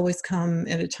it's always come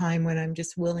at a time when I'm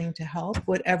just willing to help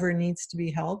whatever needs to be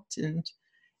helped. And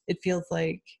it feels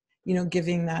like, you know,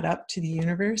 giving that up to the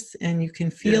universe, and you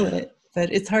can feel it,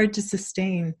 but it's hard to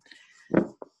sustain.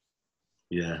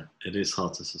 Yeah, it is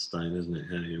hard to sustain, isn't it?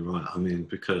 Yeah, you're right. I mean,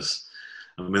 because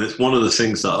it's one of the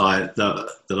things that I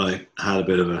had a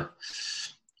bit of a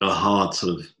hard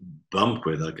sort of bump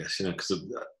with, I guess, you know,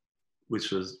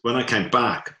 which was when I came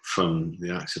back from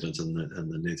the accident and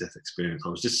the near-death experience. I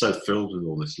was just so filled with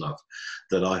all this love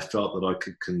that I felt that I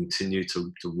could continue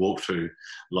to walk through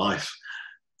life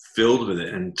filled with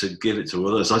it, and to give it to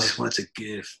others. I just wanted to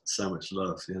give so much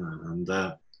love, you know, and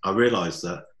I realised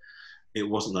that it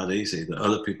wasn't that easy, that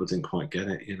other people didn't quite get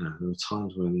it, you know. There were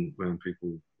times when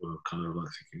people were kind of like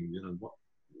thinking, you know,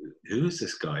 who is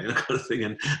this guy, you know, kind of thing.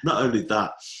 And not only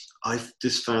that, I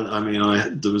just found,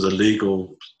 there was a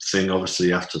legal thing,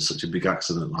 obviously, after such a big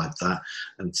accident like that.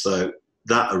 And so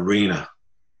that arena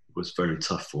was very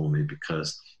tough for me,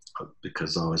 because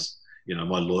I was, you know,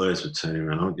 my lawyers were turning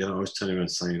around, you know, I was turning around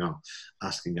saying,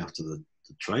 asking after the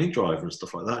train driver and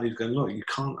stuff like that. And he's going, look, you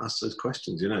can't ask those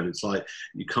questions, you know. It's like,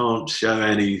 you can't show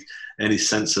any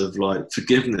sense of like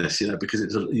forgiveness, you know, because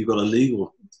you've got a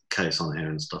legal case on here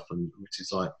and stuff, and which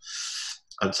is like,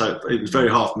 and so it was very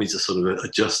hard for me to sort of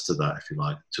adjust to that, if you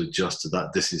like, to adjust to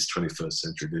that. This is 21st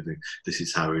century living. This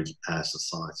is how our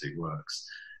society works.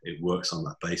 It works on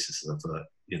that basis of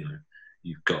you know,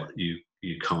 you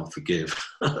can't forgive,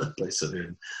 basically,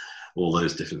 and all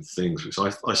those different things, which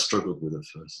I struggled with at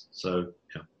first. So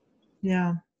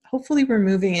yeah, hopefully we're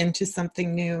moving into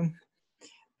something new.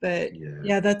 But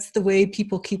yeah, that's the way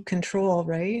people keep control,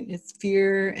 right? It's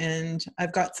fear, and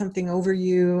I've got something over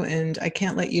you, and I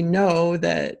can't let you know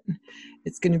that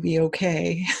it's going to be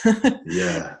okay.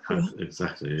 Yeah,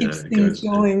 exactly. Yeah, keeps things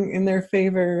going in their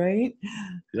favor, right?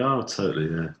 Yeah, totally.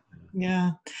 Yeah.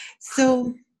 Yeah.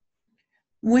 So,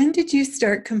 when did you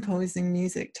start composing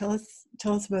music? Tell us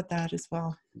about that as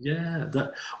well. Yeah,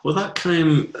 that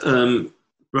came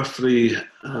roughly.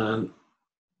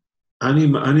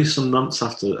 Only some months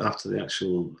after the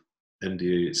actual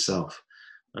NDE itself.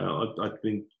 I'd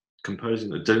been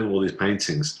composing, doing all these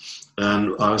paintings,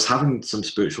 and I was having some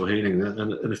spiritual healing,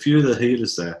 and a few of the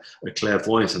healers there are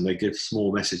clairvoyant, and they give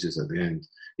small messages at the end.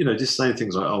 You know, just saying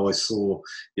things like, "Oh, I saw,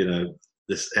 you know,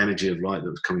 this energy of light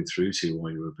that was coming through to you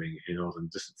while you were being healed,"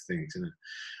 and different things, you know.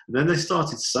 And then they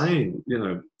started saying, you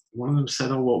know, one of them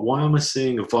said, "Oh, well, why am I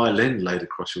seeing a violin laid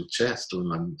across your chest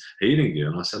when I'm healing you?"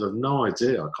 And I said, "I've no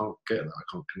idea. I can't get that. I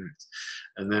can't connect."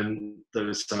 And then there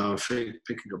was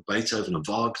picking up Beethoven and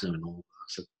Wagner and all. I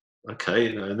said,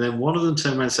 okay, and then one of them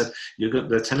turned around and said,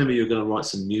 they're telling me you're going to write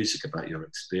some music about your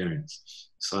experience.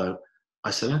 So I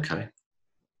said, okay.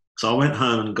 So I went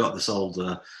home and got this old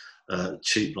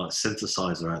cheap like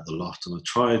synthesizer out the loft, and I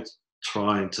tried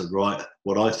trying to write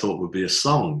what I thought would be a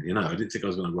song. I didn't think I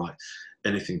was going to write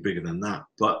anything bigger than that.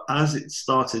 But as it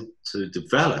started to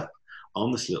develop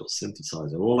on this little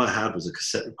synthesizer, all I had was a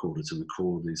cassette recorder to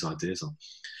record these ideas on.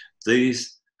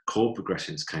 These chord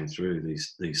progressions came through,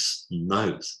 these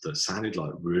notes that sounded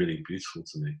like really beautiful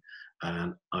to me,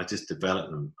 and I just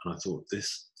developed them, and I thought,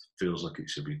 this feels like it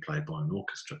should be played by an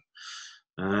orchestra.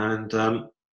 And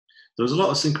there was a lot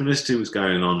of synchronicity was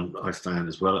going on, I found,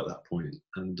 as well at that point.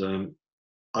 And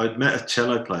I'd met a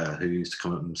cello player who used to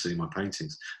come up and see my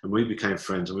paintings, and we became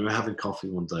friends, and we were having coffee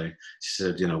one day. She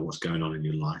said, what's going on in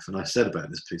your life? And I said about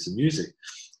this piece of music,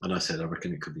 and I said, I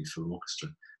reckon it could be for orchestra.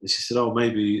 And she said, oh,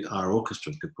 maybe our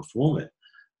orchestra could perform it.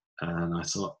 And I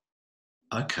thought,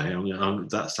 okay,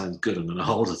 that sounds good. I'm going to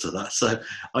hold her to that. So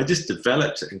I just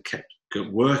developed it and kept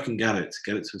working at it to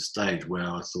get it to a stage where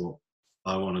I thought,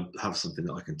 I want to have something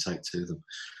that I can take to them.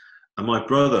 And my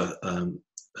brother,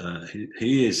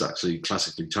 he is actually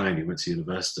classically trained. He went to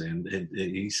university, and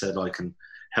he said, I can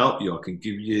help you. I can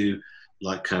give you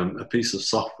like a piece of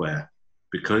software,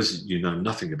 because you know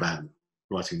nothing about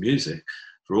writing music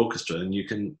for orchestra, and you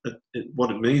can. What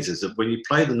it means is that when you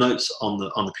play the notes on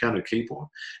the piano keyboard,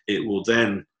 it will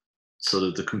then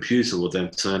the computer will then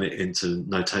turn it into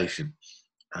notation,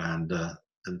 and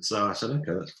so I said,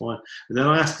 okay, that's fine. And then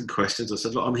I asked him questions. I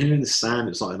said, look, I'm hearing this sound.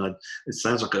 It's like, it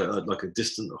sounds like a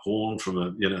distant horn from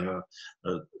that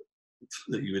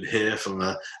you would hear from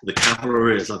the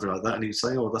cavalry or something like that. And he'd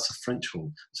say, oh, that's a French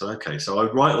horn. So, okay. So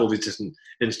I write all these different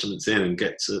instruments in and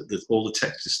get to all the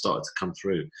textures started to come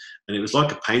through. And it was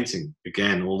like a painting.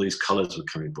 Again, all these colors were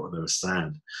coming, but there was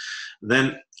sand. And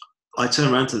then I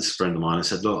turned around to this friend of mine. I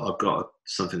said, look, I've got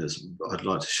something I'd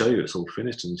like to show you. It's all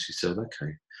finished. And she said,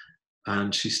 okay.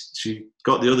 And she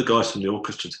got the other guys from the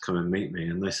orchestra to come and meet me,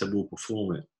 and they said, we'll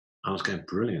perform it. I was going,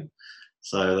 brilliant.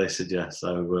 So they said, yeah.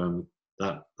 So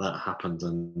that happened,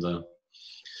 and I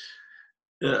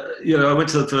went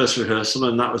to the first rehearsal,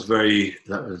 and that was very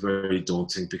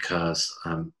daunting, because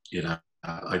I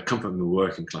come from a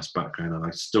working class background, and I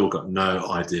still got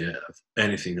no idea of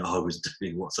anything that I was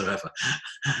doing whatsoever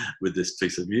with this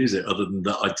piece of music, other than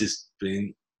that I'd just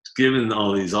been given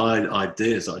all these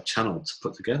ideas that I channeled to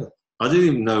put together. I didn't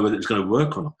even know whether it was going to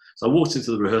work or not. So I walked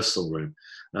into the rehearsal room,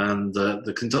 and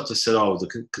the conductor said, oh, the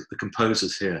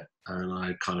composer's here. And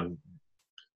I kind of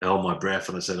held my breath,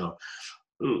 and I said,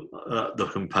 the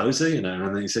composer,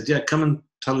 and then he said, yeah, come and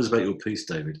tell us about your piece,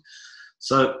 David.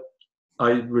 So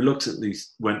I reluctantly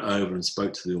went over and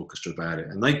spoke to the orchestra about it,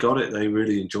 and they got it. They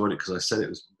really enjoyed it, because I said it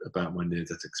was about my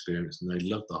near-death experience, and they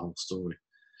loved the whole story.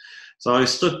 So I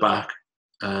stood back,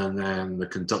 and then the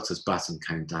conductor's baton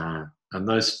came down, and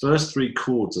those first three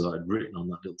chords that I'd written on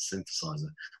that little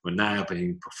synthesizer were now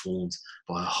being performed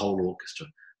by a whole orchestra.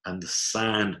 And the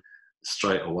sound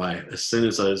straight away, as soon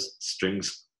as those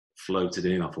strings floated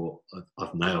in, I thought,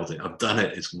 I've nailed it. I've done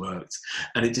it. It's worked.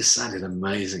 And it just sounded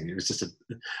amazing. It was just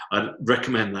I'd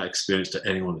recommend that experience to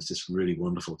anyone. It's just really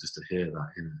wonderful just to hear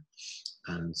that,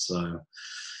 And so,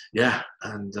 yeah.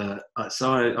 And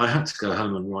so I had to go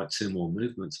home and write 2 more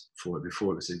movements for it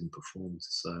before it was even performed.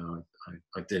 So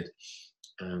I did.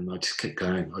 And I just kept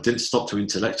going. I didn't stop to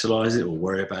intellectualize it or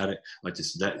worry about it. I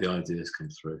just let the ideas come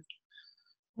through.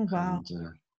 Oh, wow.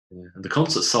 And the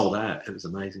concert sold out. It was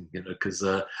amazing, because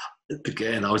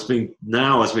again, I was being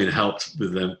helped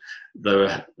with them. They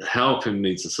were helping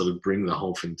me to bring the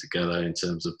whole thing together in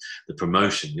terms of the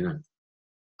promotion.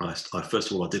 I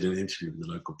first of all, I did an interview with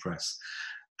the local press,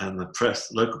 and the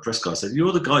local press guy said,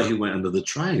 "You're the guy who went under the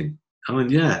train." I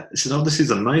mean, yeah. He said, "Oh, this is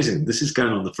amazing. This is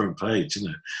going on the front page,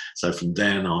 So from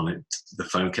then on, the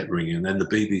phone kept ringing, and then the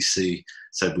BBC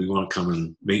said, "We want to come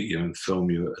and meet you and film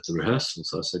you at the rehearsal."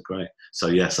 So I said, "Great." So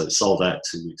so it sold out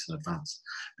 2 weeks in advance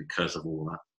because of all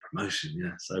that promotion.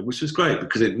 Yeah. So which was great,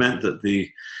 because it meant that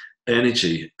the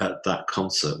energy at that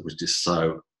concert was just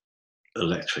so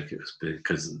electric. It was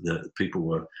because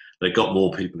they got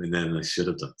more people in there than they should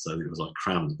have done. So it was like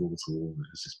crammed wall to wall. It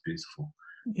was just beautiful.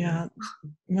 Yeah,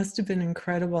 must have been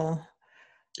incredible.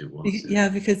 It was. Yeah,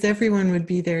 because everyone would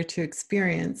be there to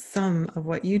experience some of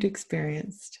what you'd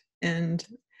experienced. And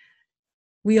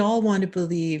we all want to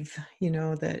believe,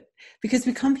 that because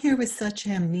we come here with such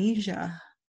amnesia,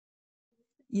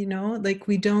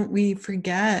 we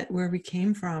forget where we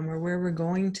came from or where we're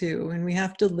going to. And we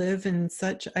have to live in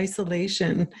such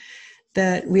isolation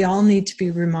that we all need to be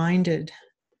reminded.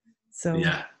 So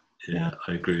yeah. Yeah,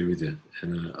 I agree with you.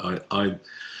 And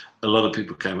a lot of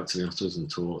people came up to me afterwards and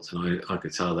talked, and I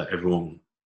could tell that everyone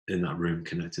in that room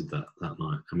connected that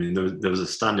night. I mean, there was a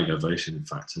standing ovation, in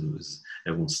fact, and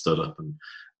everyone stood up,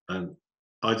 and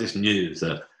I just knew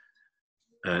that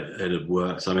it had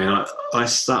worked. I mean, I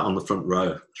sat on the front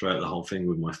row throughout the whole thing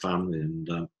with my family, and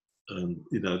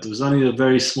there was only a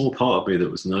very small part of me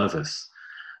that was nervous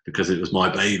because it was my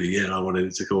baby, and I wanted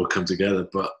it to all come together,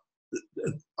 but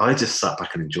I just sat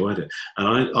back and enjoyed it.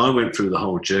 And I went through the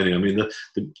whole journey. I mean,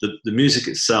 the music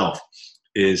itself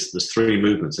there's 3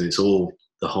 movements, and it's all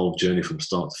the whole journey from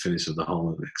start to finish of the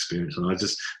whole experience. And I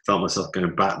just felt myself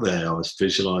going back there. I was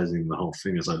visualizing the whole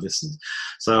thing as I listened.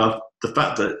 So the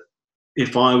fact that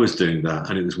if I was doing that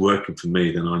and it was working for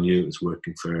me, then I knew it was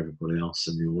working for everybody else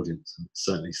in the audience, and it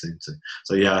certainly seemed to.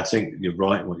 So yeah, I think you're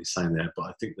right in what you're saying there, but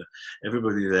I think that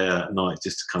everybody there at night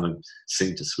just kind of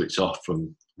seemed to switch off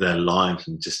from their lives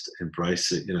and just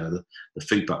embrace it. The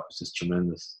feedback was just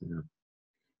tremendous.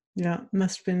 Yeah,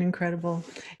 must have been incredible.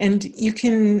 And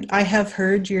I have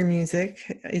heard your music.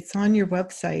 It's on your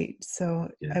website, so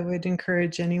yeah. I would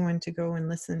encourage anyone to go and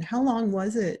listen. How long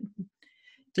was it,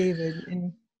 David,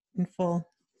 in full?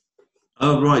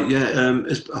 Oh, right, yeah.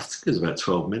 I think it was about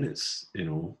 12 minutes in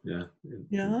all. Yeah.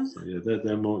 Yeah. So, yeah,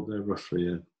 they're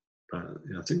roughly. I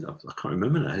think I can't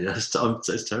remember now. Yeah,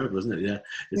 it's terrible, isn't it? Yeah,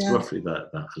 it's roughly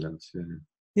that length. Yeah.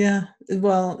 Yeah.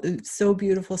 Well, it's so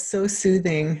beautiful, so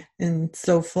soothing, and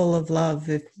so full of love.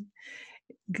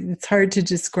 It's hard to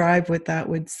describe what that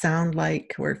would sound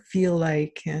like or feel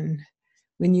like, and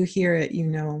when you hear it, you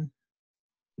know.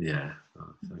 Yeah.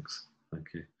 Oh, thanks. Thank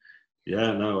you.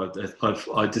 Yeah, no,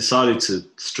 I decided to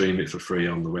stream it for free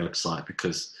on the website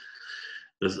because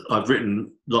I've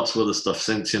written lots of other stuff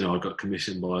since. I got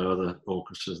commissioned by other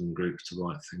orchestras and groups to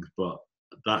write things, but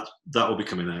that will be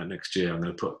coming out next year. I'm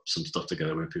going to put some stuff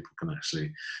together where people can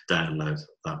actually download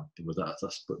that.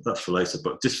 But that's for later.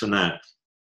 But just for now,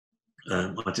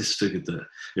 I just figured that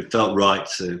it felt right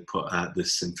to put out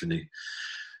this symphony.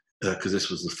 Because this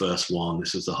was the first one,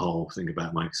 this was the whole thing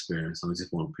about my experience, and I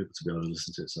just want people to be able to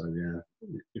listen to it. So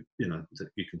yeah,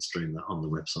 you can stream that on the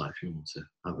website if you want to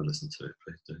have a listen to it.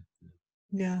 Please do.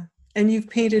 Yeah, and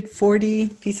you've painted 40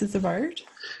 pieces of art.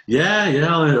 Yeah.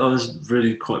 I was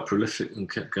really quite prolific and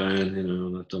kept going,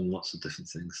 and I've done lots of different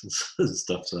things and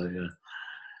stuff. So yeah,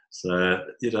 so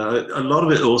a lot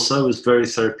of it also was very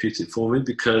therapeutic for me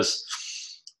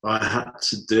because I had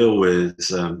to deal with.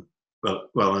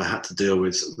 I had to deal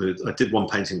with. I did one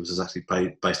painting which was actually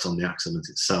based on the accident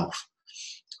itself,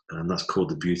 and that's called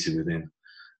The Beauty Within.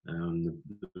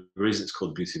 The reason it's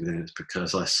called The Beauty Within is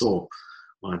because I saw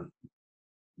my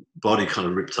body kind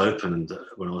of ripped open, and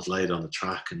when I was laid on the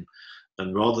track,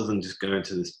 and rather than just go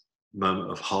into this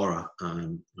moment of horror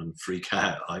and freak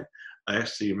out, I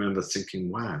actually remember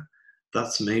thinking, wow,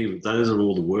 that's me. Those are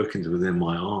all the workings within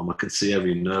my arm. I can see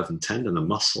every nerve and tendon and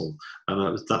muscle,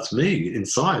 and that's me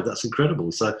inside. That's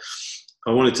incredible. So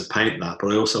I wanted to paint that,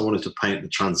 but I also wanted to paint the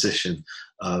transition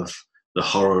of the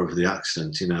horror of the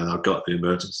accident. I've got the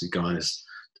emergency guys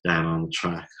down on the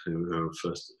track who were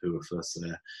first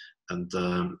there, and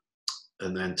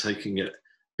then taking it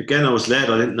again. I was led.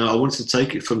 I didn't know. I wanted to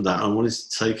take it from that. I wanted to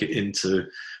take it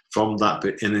from that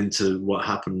bit into what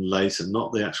happened later,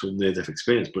 not the actual near-death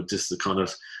experience, but just the kind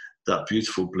of that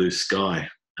beautiful blue sky,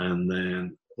 and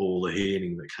then all the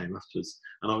healing that came afterwards.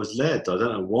 And I was led, I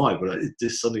don't know why, but it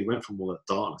just suddenly went from all that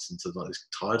darkness into like this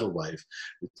tidal wave,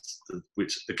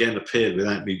 which again appeared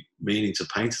without me meaning to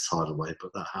paint a tidal wave,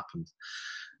 but that happened.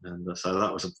 And so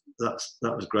that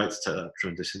was great to take that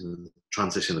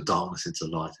transition of darkness into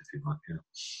light, if you like. Yeah.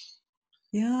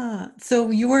 Yeah. So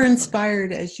you were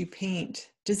inspired as you paint.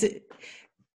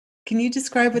 Can you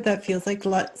describe what that feels like?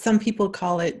 Some people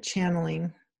call it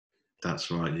channeling.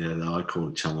 That's right. Yeah, I call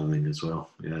it channeling as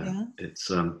well. Yeah. It's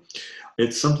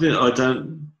something that I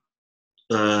don't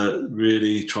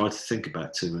really try to think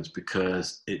about too much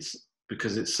because it's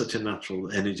such a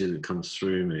natural energy that comes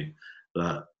through me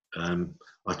that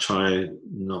I try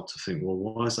not to think, well,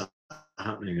 why is that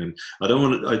happening? And I don't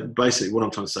want to. Basically, what I'm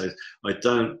trying to say is, I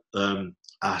don't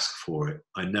ask for it.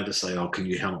 I never say, "Oh, can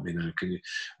you help me now? Can you?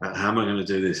 How am I going to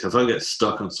do this?" If I get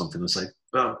stuck on something, I say,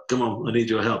 "Oh, come on, I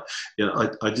need your help."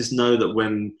 I just know that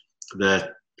when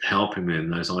they're helping me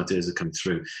and those ideas are coming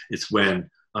through, it's when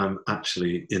I'm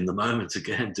actually in the moment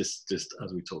again. Just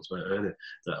as we talked about earlier,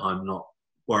 that I'm not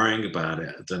worrying about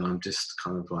it. Then I'm just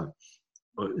kind of like,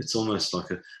 it's almost like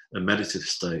a meditative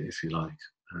state, if you like,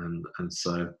 and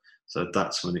so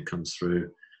that's when it comes through.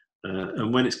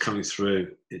 And when it's coming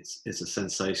through, it's a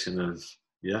sensation of,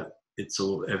 yeah,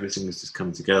 everything is just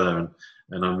coming together,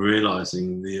 and I'm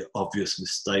realizing the obvious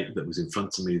mistake that was in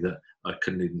front of me that I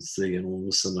couldn't even see, and all of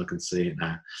a sudden I can see it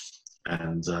now,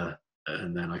 and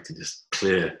then I can just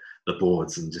clear the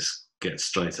boards and just get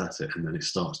straight at it, and then it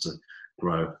starts to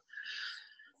grow.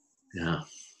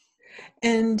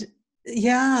 And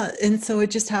so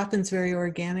it just happens very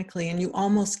organically, and you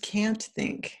almost can't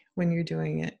think when you're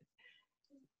doing it.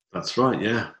 That's right.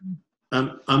 Yeah.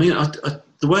 I mean,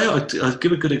 the way I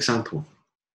give a good example,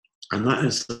 and that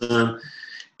is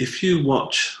if you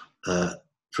watch,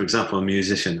 for example, a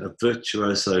musician, a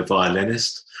virtuoso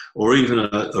violinist, or even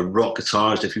a rock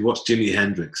guitarist. If you watch Jimi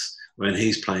Hendrix when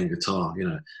he's playing guitar,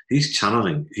 he's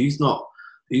channeling. He's not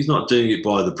doing it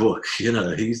by the book.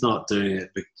 He's not doing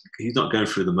it. He's not going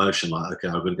through the motion like, okay,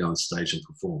 I'm going to go on stage and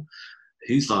perform.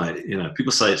 He's like,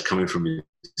 people say it's coming from his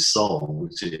soul,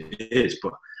 which it is,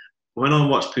 but when I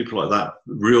watch people like that,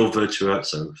 real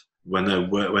virtuosos, when they're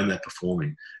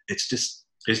performing, it's just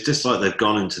like they've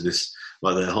gone into this,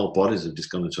 like their whole bodies have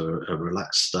just gone into a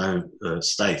relaxed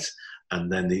state, and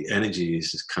then the energy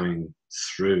is just coming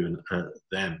through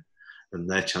them, and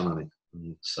they're channeling.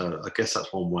 And so I guess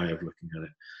that's one way of looking at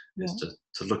it, is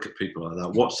to look at people like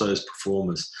that, watch those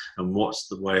performers, and watch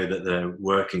the way that they're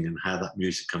working and how that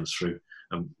music comes through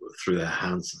through their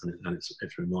hands, and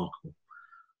it's remarkable.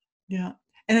 Yeah.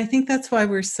 And I think that's why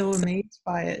we're so amazed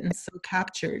by it and so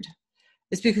captured.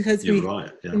 It's because we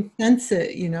can sense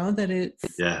it, that it's...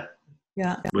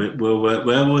 Yeah. We're going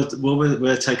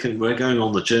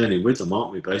on the journey with them,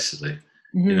 aren't we, basically?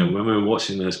 Mm-hmm. When we're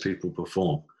watching those people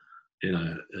perform,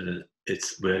 we're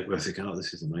thinking, oh,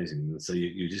 this is amazing. And so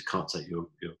you just can't take your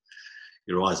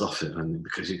eyes off it, and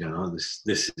because you're going, oh, this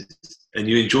is... And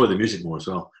you enjoy the music more as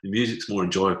well. The music's more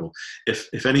enjoyable. If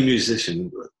a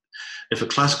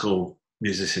classical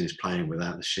musician is playing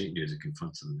without the sheet music in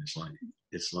front of them,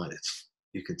 it's like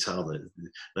you can tell that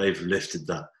they've lifted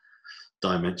that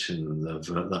dimension of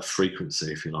that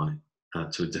frequency, if you like,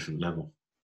 to a different level.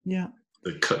 Yeah,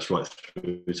 it cuts right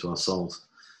through to our souls.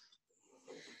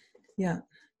 Yeah.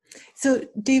 So,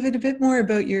 David, a bit more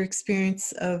about your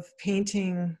experience of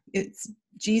painting. It's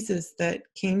Jesus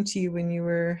that came to you when you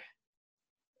were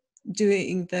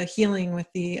doing the healing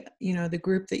with the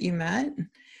group that you met.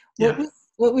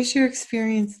 What was your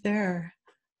experience there?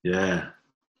 Yeah.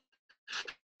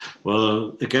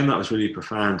 Well, again, that was really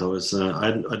profound. I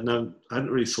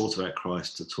hadn't really thought about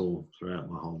Christ at all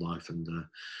throughout my whole life, and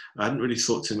I hadn't really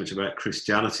thought too much about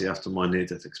Christianity after my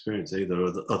near-death experience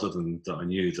either, other than that I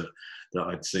knew that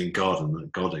I'd seen God and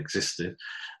that God existed.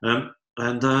 And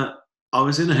I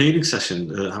was in a healing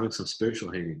session, having some spiritual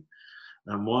healing,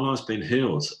 and while I was being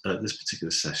healed at this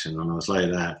particular session, and I was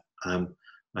laid out,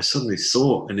 I suddenly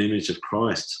saw an image of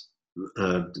Christ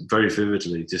very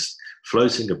vividly, just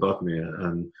floating above me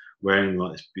and wearing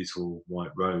like this beautiful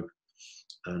white robe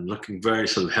and looking very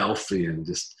sort of healthy and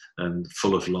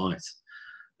full of light.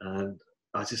 And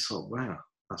I just thought, wow,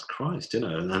 that's Christ,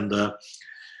 And I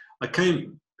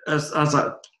came, as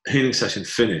that healing session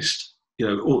finished,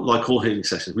 like all healing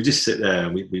sessions, we just sit there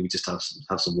and we just have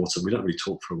some water. We don't really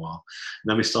talk for a while. And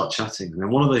then we start chatting. And then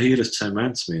one of the healers turned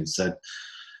around to me and said,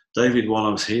 David, while I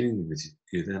was healing with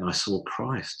you, then I saw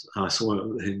Christ. And I saw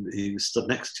him, he was stood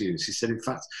next to you. She said, in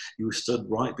fact, he was stood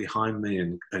right behind me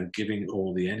and giving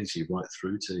all the energy right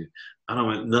through to you. And I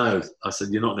went, no. I said,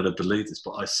 you're not going to believe this,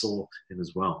 but I saw him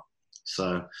as well.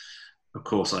 So, of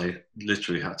course, I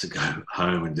literally had to go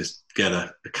home and just get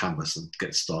a canvas and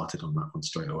get started on that one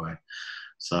straight away.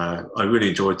 So I really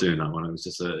enjoyed doing that one. It was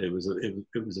just it was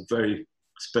a very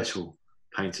special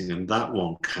painting, and that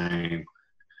one came.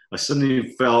 I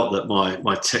suddenly felt that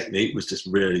my technique was just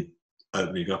really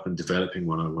opening up and developing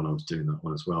when I was doing that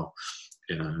one as well,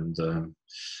 and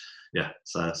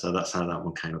so that's how that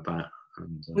one came about.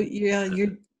 And,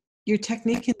 your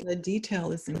technique in the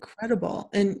detail is incredible,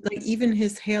 and like even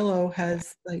his halo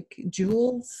has like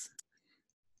jewels.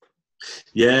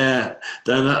 Yeah,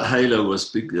 then that halo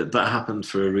that happened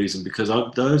for a reason, because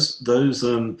those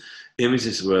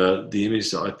images were the images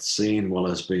that I'd seen while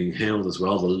I was being healed as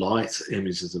well, the light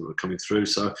images that were coming through.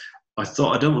 So I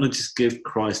thought, I don't want to just give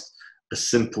Christ a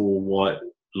simple white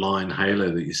line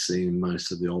halo that you see in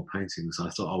most of the old paintings. I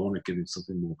thought I want to give him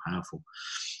something more powerful,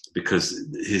 because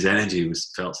his energy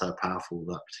felt so powerful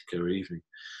that particular evening.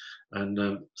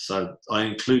 And so I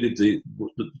included the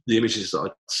images that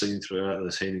I'd seen throughout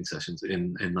those healing sessions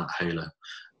in that halo.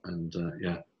 And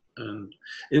and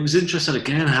it was interesting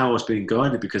again how I was being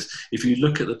guided, because if you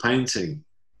look at the painting,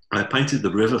 I painted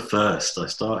the river first. I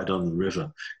started on the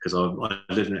river because I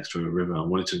live next to a river. I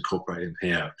wanted to incorporate him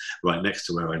here, right next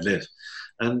to where I live.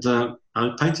 And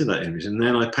I painted that image, and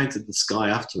then I painted the sky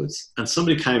afterwards. And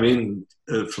somebody came in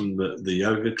from the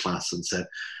yoga class and said,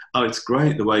 "Oh, it's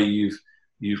great the way you've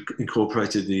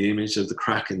incorporated the image of the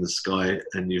crack in the sky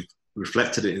and you've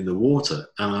reflected it in the water."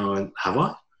 And I went, "Have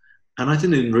I?" And I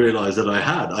didn't even realise that I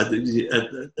had.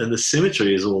 And the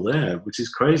symmetry is all there, which is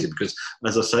crazy because,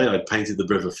 as I say, I painted the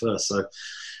river first. So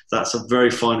that's a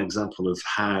very fine example of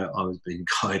how I was being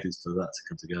guided for that to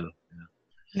come together.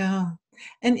 Yeah.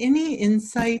 And any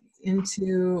insight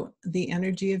into the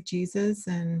energy of Jesus?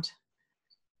 And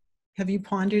have you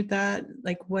pondered that?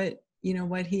 Like what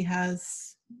he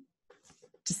has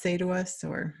to say to us,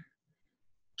 or?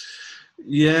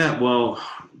 Yeah, well,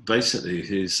 basically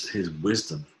his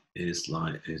wisdom is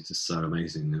just so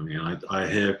amazing. I mean, I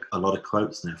hear a lot of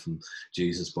quotes now from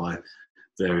Jesus by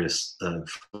various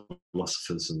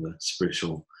philosophers and the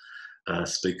spiritual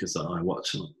speakers that I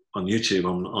watch on YouTube,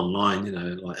 online,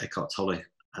 like Eckhart Tolle,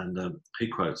 and he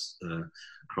quotes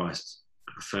Christ,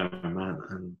 a fair amount,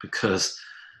 and because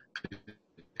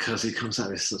he comes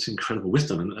out with such incredible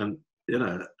wisdom, and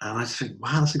and I just think,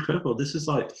 wow, that's incredible. This is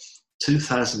like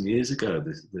 2,000 years ago.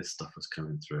 This stuff was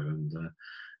coming through, and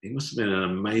he must have been an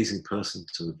amazing person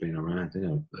to have been around, at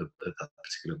that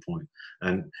particular point.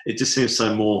 And it just seems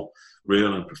so more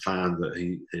real and profound that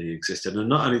he existed. And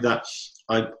not only that,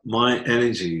 my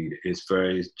energy is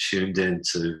very tuned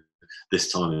into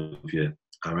this time of year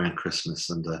around Christmas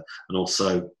and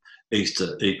also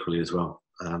Easter equally as well.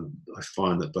 I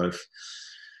find that both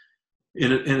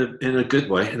in a good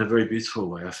way, in a very beautiful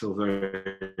way, I feel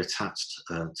very attached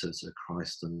to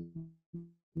Christ and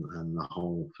the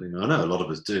whole thing. I know a lot of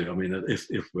us do. I mean, if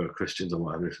we're Christians or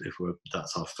whatever, if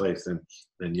that's our faith,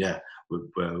 then yeah,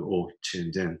 we're all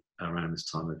tuned in around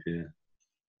this time of year.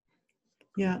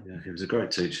 Yeah, he was a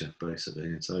great teacher, basically.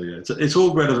 And so yeah, it's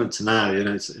all relevant to now.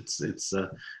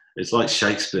 It's like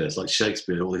Shakespeare. It's like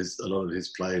Shakespeare. A lot of his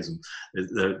plays, and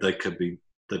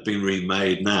they've been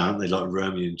remade now, aren't they? Like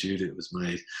Romeo and Juliet was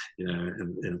made,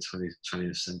 in the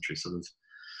 20th century sort of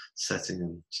setting.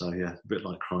 And so yeah, a bit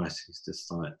like Christ, he's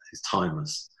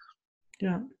timeless.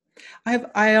 Yeah,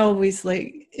 I always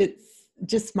it's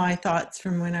just my thoughts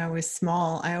from when I was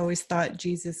small. I always thought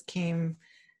Jesus came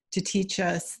to teach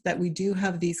us that we do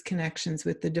have these connections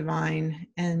with the divine,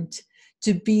 and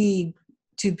to be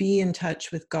in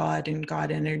touch with God and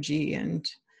God energy, and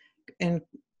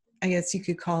I guess you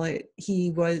could call it,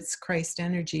 he was Christ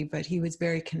energy, but he was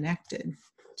very connected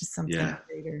to something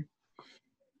greater.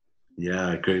 Yeah,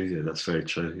 I agree with you. That's very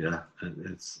true. Yeah,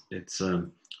 and it's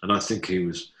and I think he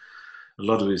was, a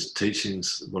lot of his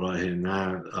teachings, what I hear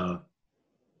now,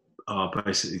 are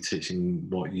basically teaching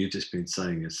what you've just been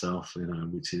saying yourself,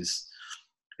 which is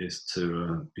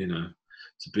to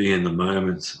to be in the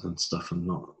moment and stuff, and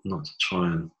not to try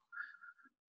and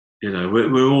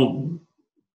we're all,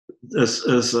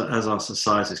 as our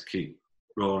societies keep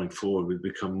rolling forward, we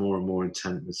become more and more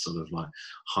intent with sort of like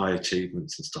high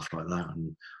achievements and stuff like that,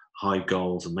 and high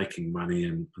goals and making money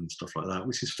and stuff like that,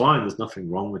 which is fine. There's nothing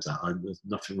wrong with that. There's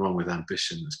nothing wrong with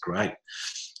ambition. It's great.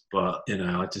 But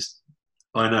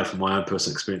I know from my own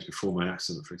personal experience before my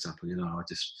accident, for example,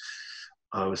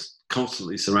 I was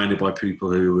constantly surrounded by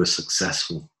people who were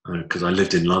successful, because I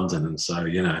lived in London, and so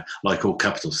like all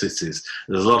capital cities,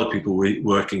 there's a lot of people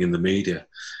working in the media,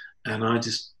 and I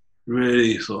just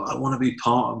really thought, I want to be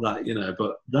part of that,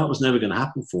 but that was never going to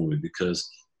happen for me, because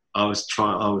I was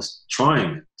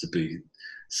trying to be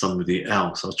somebody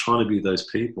else. I was trying to be those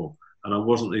people, and I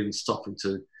wasn't even stopping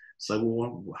to say,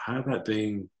 well, how about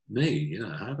being me?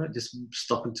 How about just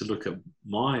stopping to look at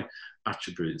my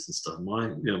attributes and stuff,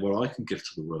 what I can give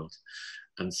to the world.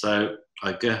 And so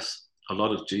I guess a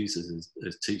lot of Jesus'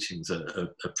 teachings are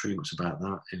pretty much about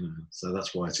that, So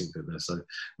that's why I think that they're so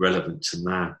relevant to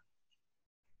now.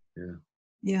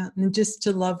 Yeah, and just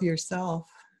to love yourself,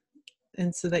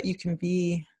 and so that you can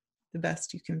be the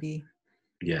best you can be.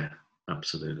 Yeah,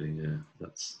 absolutely. Yeah,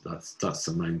 that's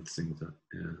the main thing that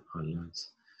I learned.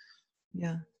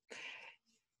 Yeah.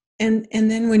 And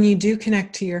then when you do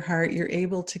connect to your heart, you're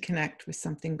able to connect with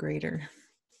something greater.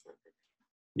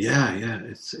 Yeah,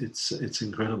 it's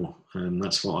incredible, and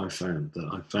that's what I found.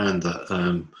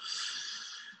 That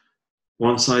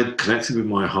once I connected with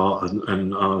my heart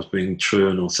and I was being true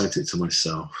and authentic to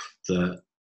myself, that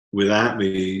without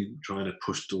me trying to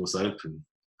push doors open,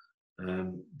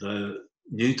 the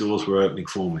new doors were opening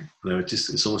for me.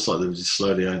 It's almost like they were just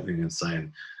slowly opening and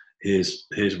saying, here's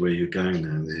where you're going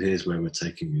now, here's where we're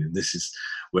taking you, this is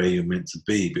where you're meant to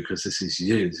be, because this is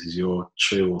you, this is your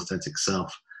true authentic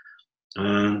self.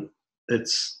 And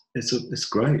it's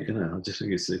great, I just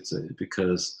think it's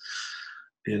because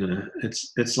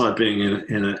it's like being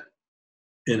in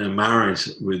in a marriage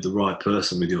with the right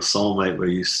person, with your soulmate, where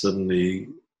you suddenly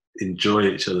enjoy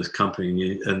each other's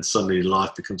company, and suddenly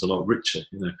life becomes a lot richer,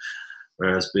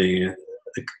 whereas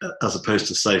as opposed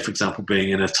to, say, for example, being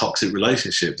in a toxic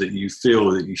relationship that you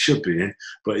feel that you should be in,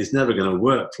 but it's never going to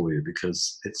work for you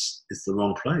because it's the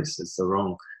wrong place.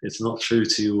 It's not true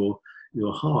to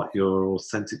your heart, your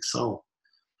authentic soul.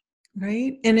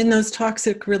 Right. And in those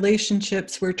toxic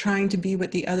relationships, we're trying to be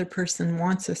what the other person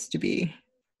wants us to be.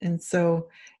 And so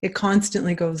it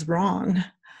constantly goes wrong.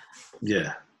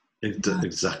 Yeah,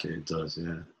 exactly. It does.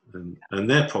 Yeah. And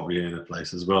they're probably in a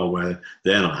place as well where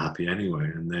they're not happy anyway.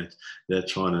 And they're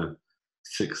trying to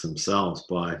fix themselves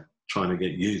by trying to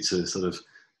get you to sort of,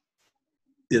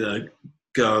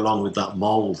 go along with that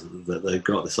mold that they've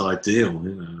got, this ideal,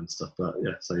 and stuff. But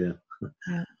yeah. So yeah.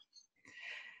 Yeah.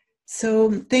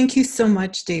 So thank you so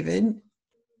much, David.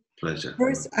 Pleasure.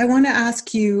 First, I want to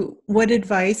ask you what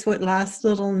last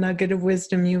little nugget of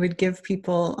wisdom you would give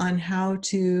people on how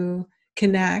to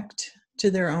connect to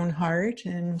their own heart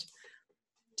and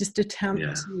just attempt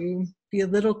to be a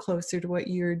little closer to what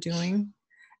you're doing.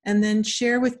 And then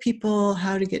share with people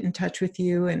how to get in touch with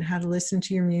you and how to listen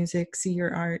to your music, see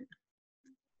your art.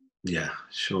 Yeah,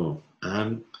 sure.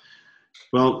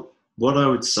 Well, what I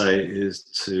would say is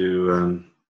to...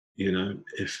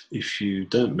 if you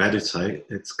don't meditate,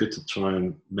 it's good to try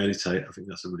and meditate. I think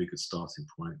that's a really good starting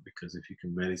point, because if you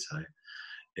can meditate,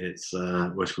 it's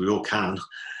which we all can.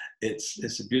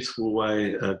 It's a beautiful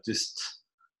way of just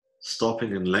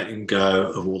stopping and letting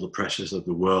go of all the pressures of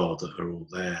the world that are all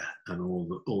there, and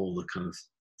all the kind of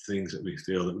things that we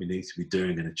feel that we need to be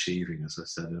doing and achieving, as I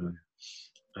said earlier.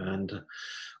 And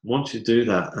once you do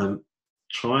that,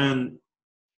 try and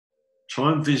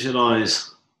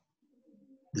visualize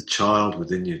the child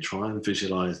within you. Try and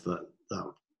visualize that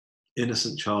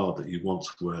innocent child that you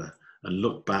once were, and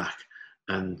look back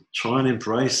and try and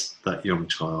embrace that young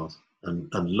child and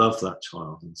love that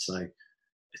child and say,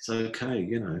 it's okay,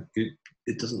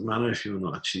 it doesn't matter if you're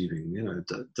not achieving, it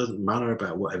doesn't matter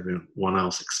about what everyone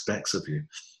else expects of you.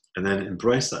 And then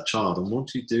embrace that child. And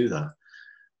once you do that,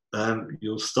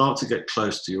 you'll start to get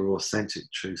close to your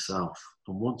authentic true self.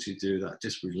 And once you do that,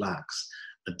 just relax.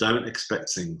 And don't expect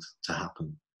things to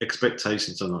happen.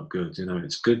 Expectations are not good.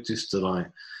 It's good just to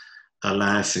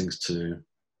allow things to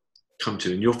come to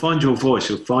you. And you'll find your voice.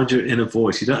 You'll find your inner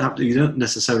voice. You don't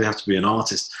necessarily have to be an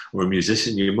artist or a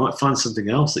musician. You might find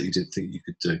something else that you didn't think you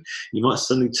could do. You might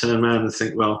suddenly turn around and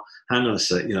think, well, hang on a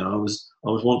sec. I was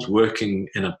once working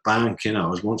in a bank. I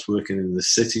was once working in the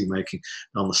city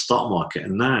on the stock market,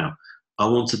 and now I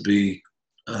want to be.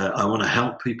 I want to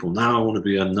help people. Now I want to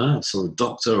be a nurse or a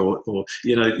doctor, or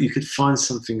you could find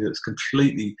something that's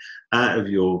completely out of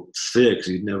your sphere because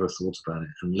you'd never thought about it,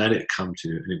 and let it come to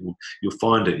you, and you'll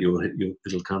find it.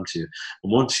 It'll come to you.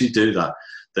 And once you do that,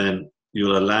 then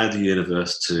you'll allow the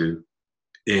universe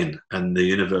in, and the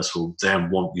universe will then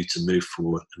want you to move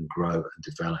forward and grow and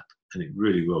develop, and it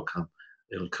really will come.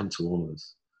 It'll come to all of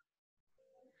us.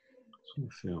 That's what I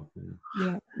feel.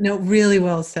 Yeah. No, really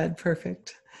well said.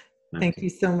 Perfect. Thank you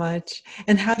so much.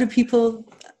 And how do people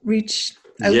reach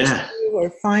out to you or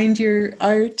find your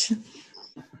art?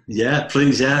 Yeah,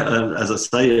 please. Yeah, as I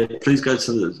say, please go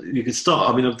to you can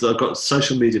start. I've got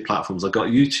social media platforms. I've got a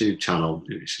YouTube channel,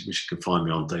 which you can find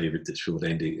me on, David Ditchfield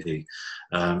NDE,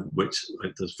 which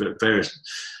there's various.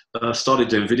 I started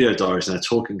doing video diaries now,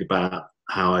 talking about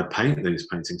how I paint these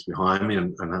paintings behind me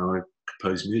and how I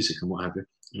compose music and what have you.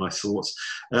 My thoughts.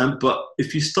 But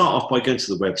if you start off by going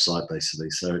to the website, basically,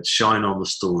 so it's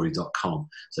shineonthestory.com.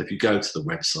 So if you go to the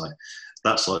website,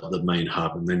 that's like the main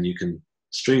hub, and then you can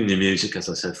stream the music, as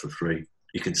I said, for free.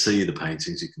 You can see the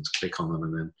paintings, you can click on them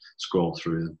and then scroll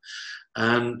through them.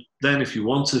 And then if you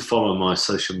want to follow my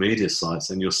social media sites,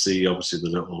 then you'll see obviously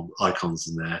the little icons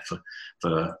in there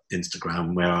for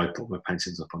Instagram, where I put my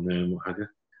paintings up on there and what have you.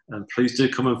 And please do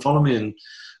come and follow me,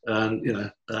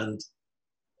 and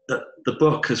the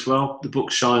book as well, the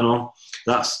book Shine On.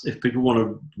 That's, if people want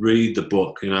to read the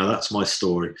book, that's my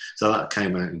story. So that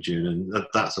came out in June, and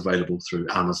that's available through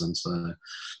Amazon. So,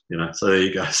 so there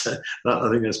you go. So I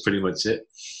think that's pretty much it.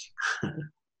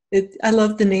 I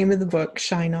love the name of the book,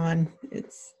 Shine On.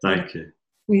 Thank you.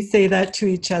 We say that to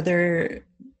each other,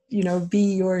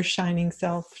 be your shining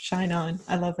self, shine on.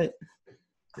 I love it.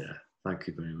 Yeah, thank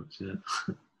you very much. Yeah.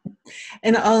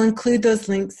 And I'll include those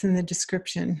links in the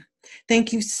description.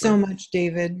 Thank you so much,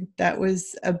 David. That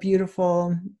was a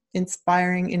beautiful,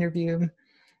 inspiring interview.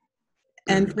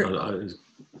 And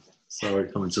sorry,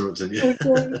 I'm interrupting you.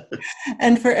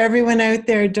 And for everyone out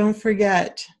there, don't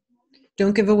forget,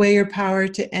 don't give away your power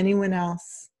to anyone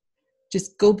else.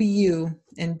 Just go be you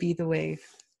and be the wave.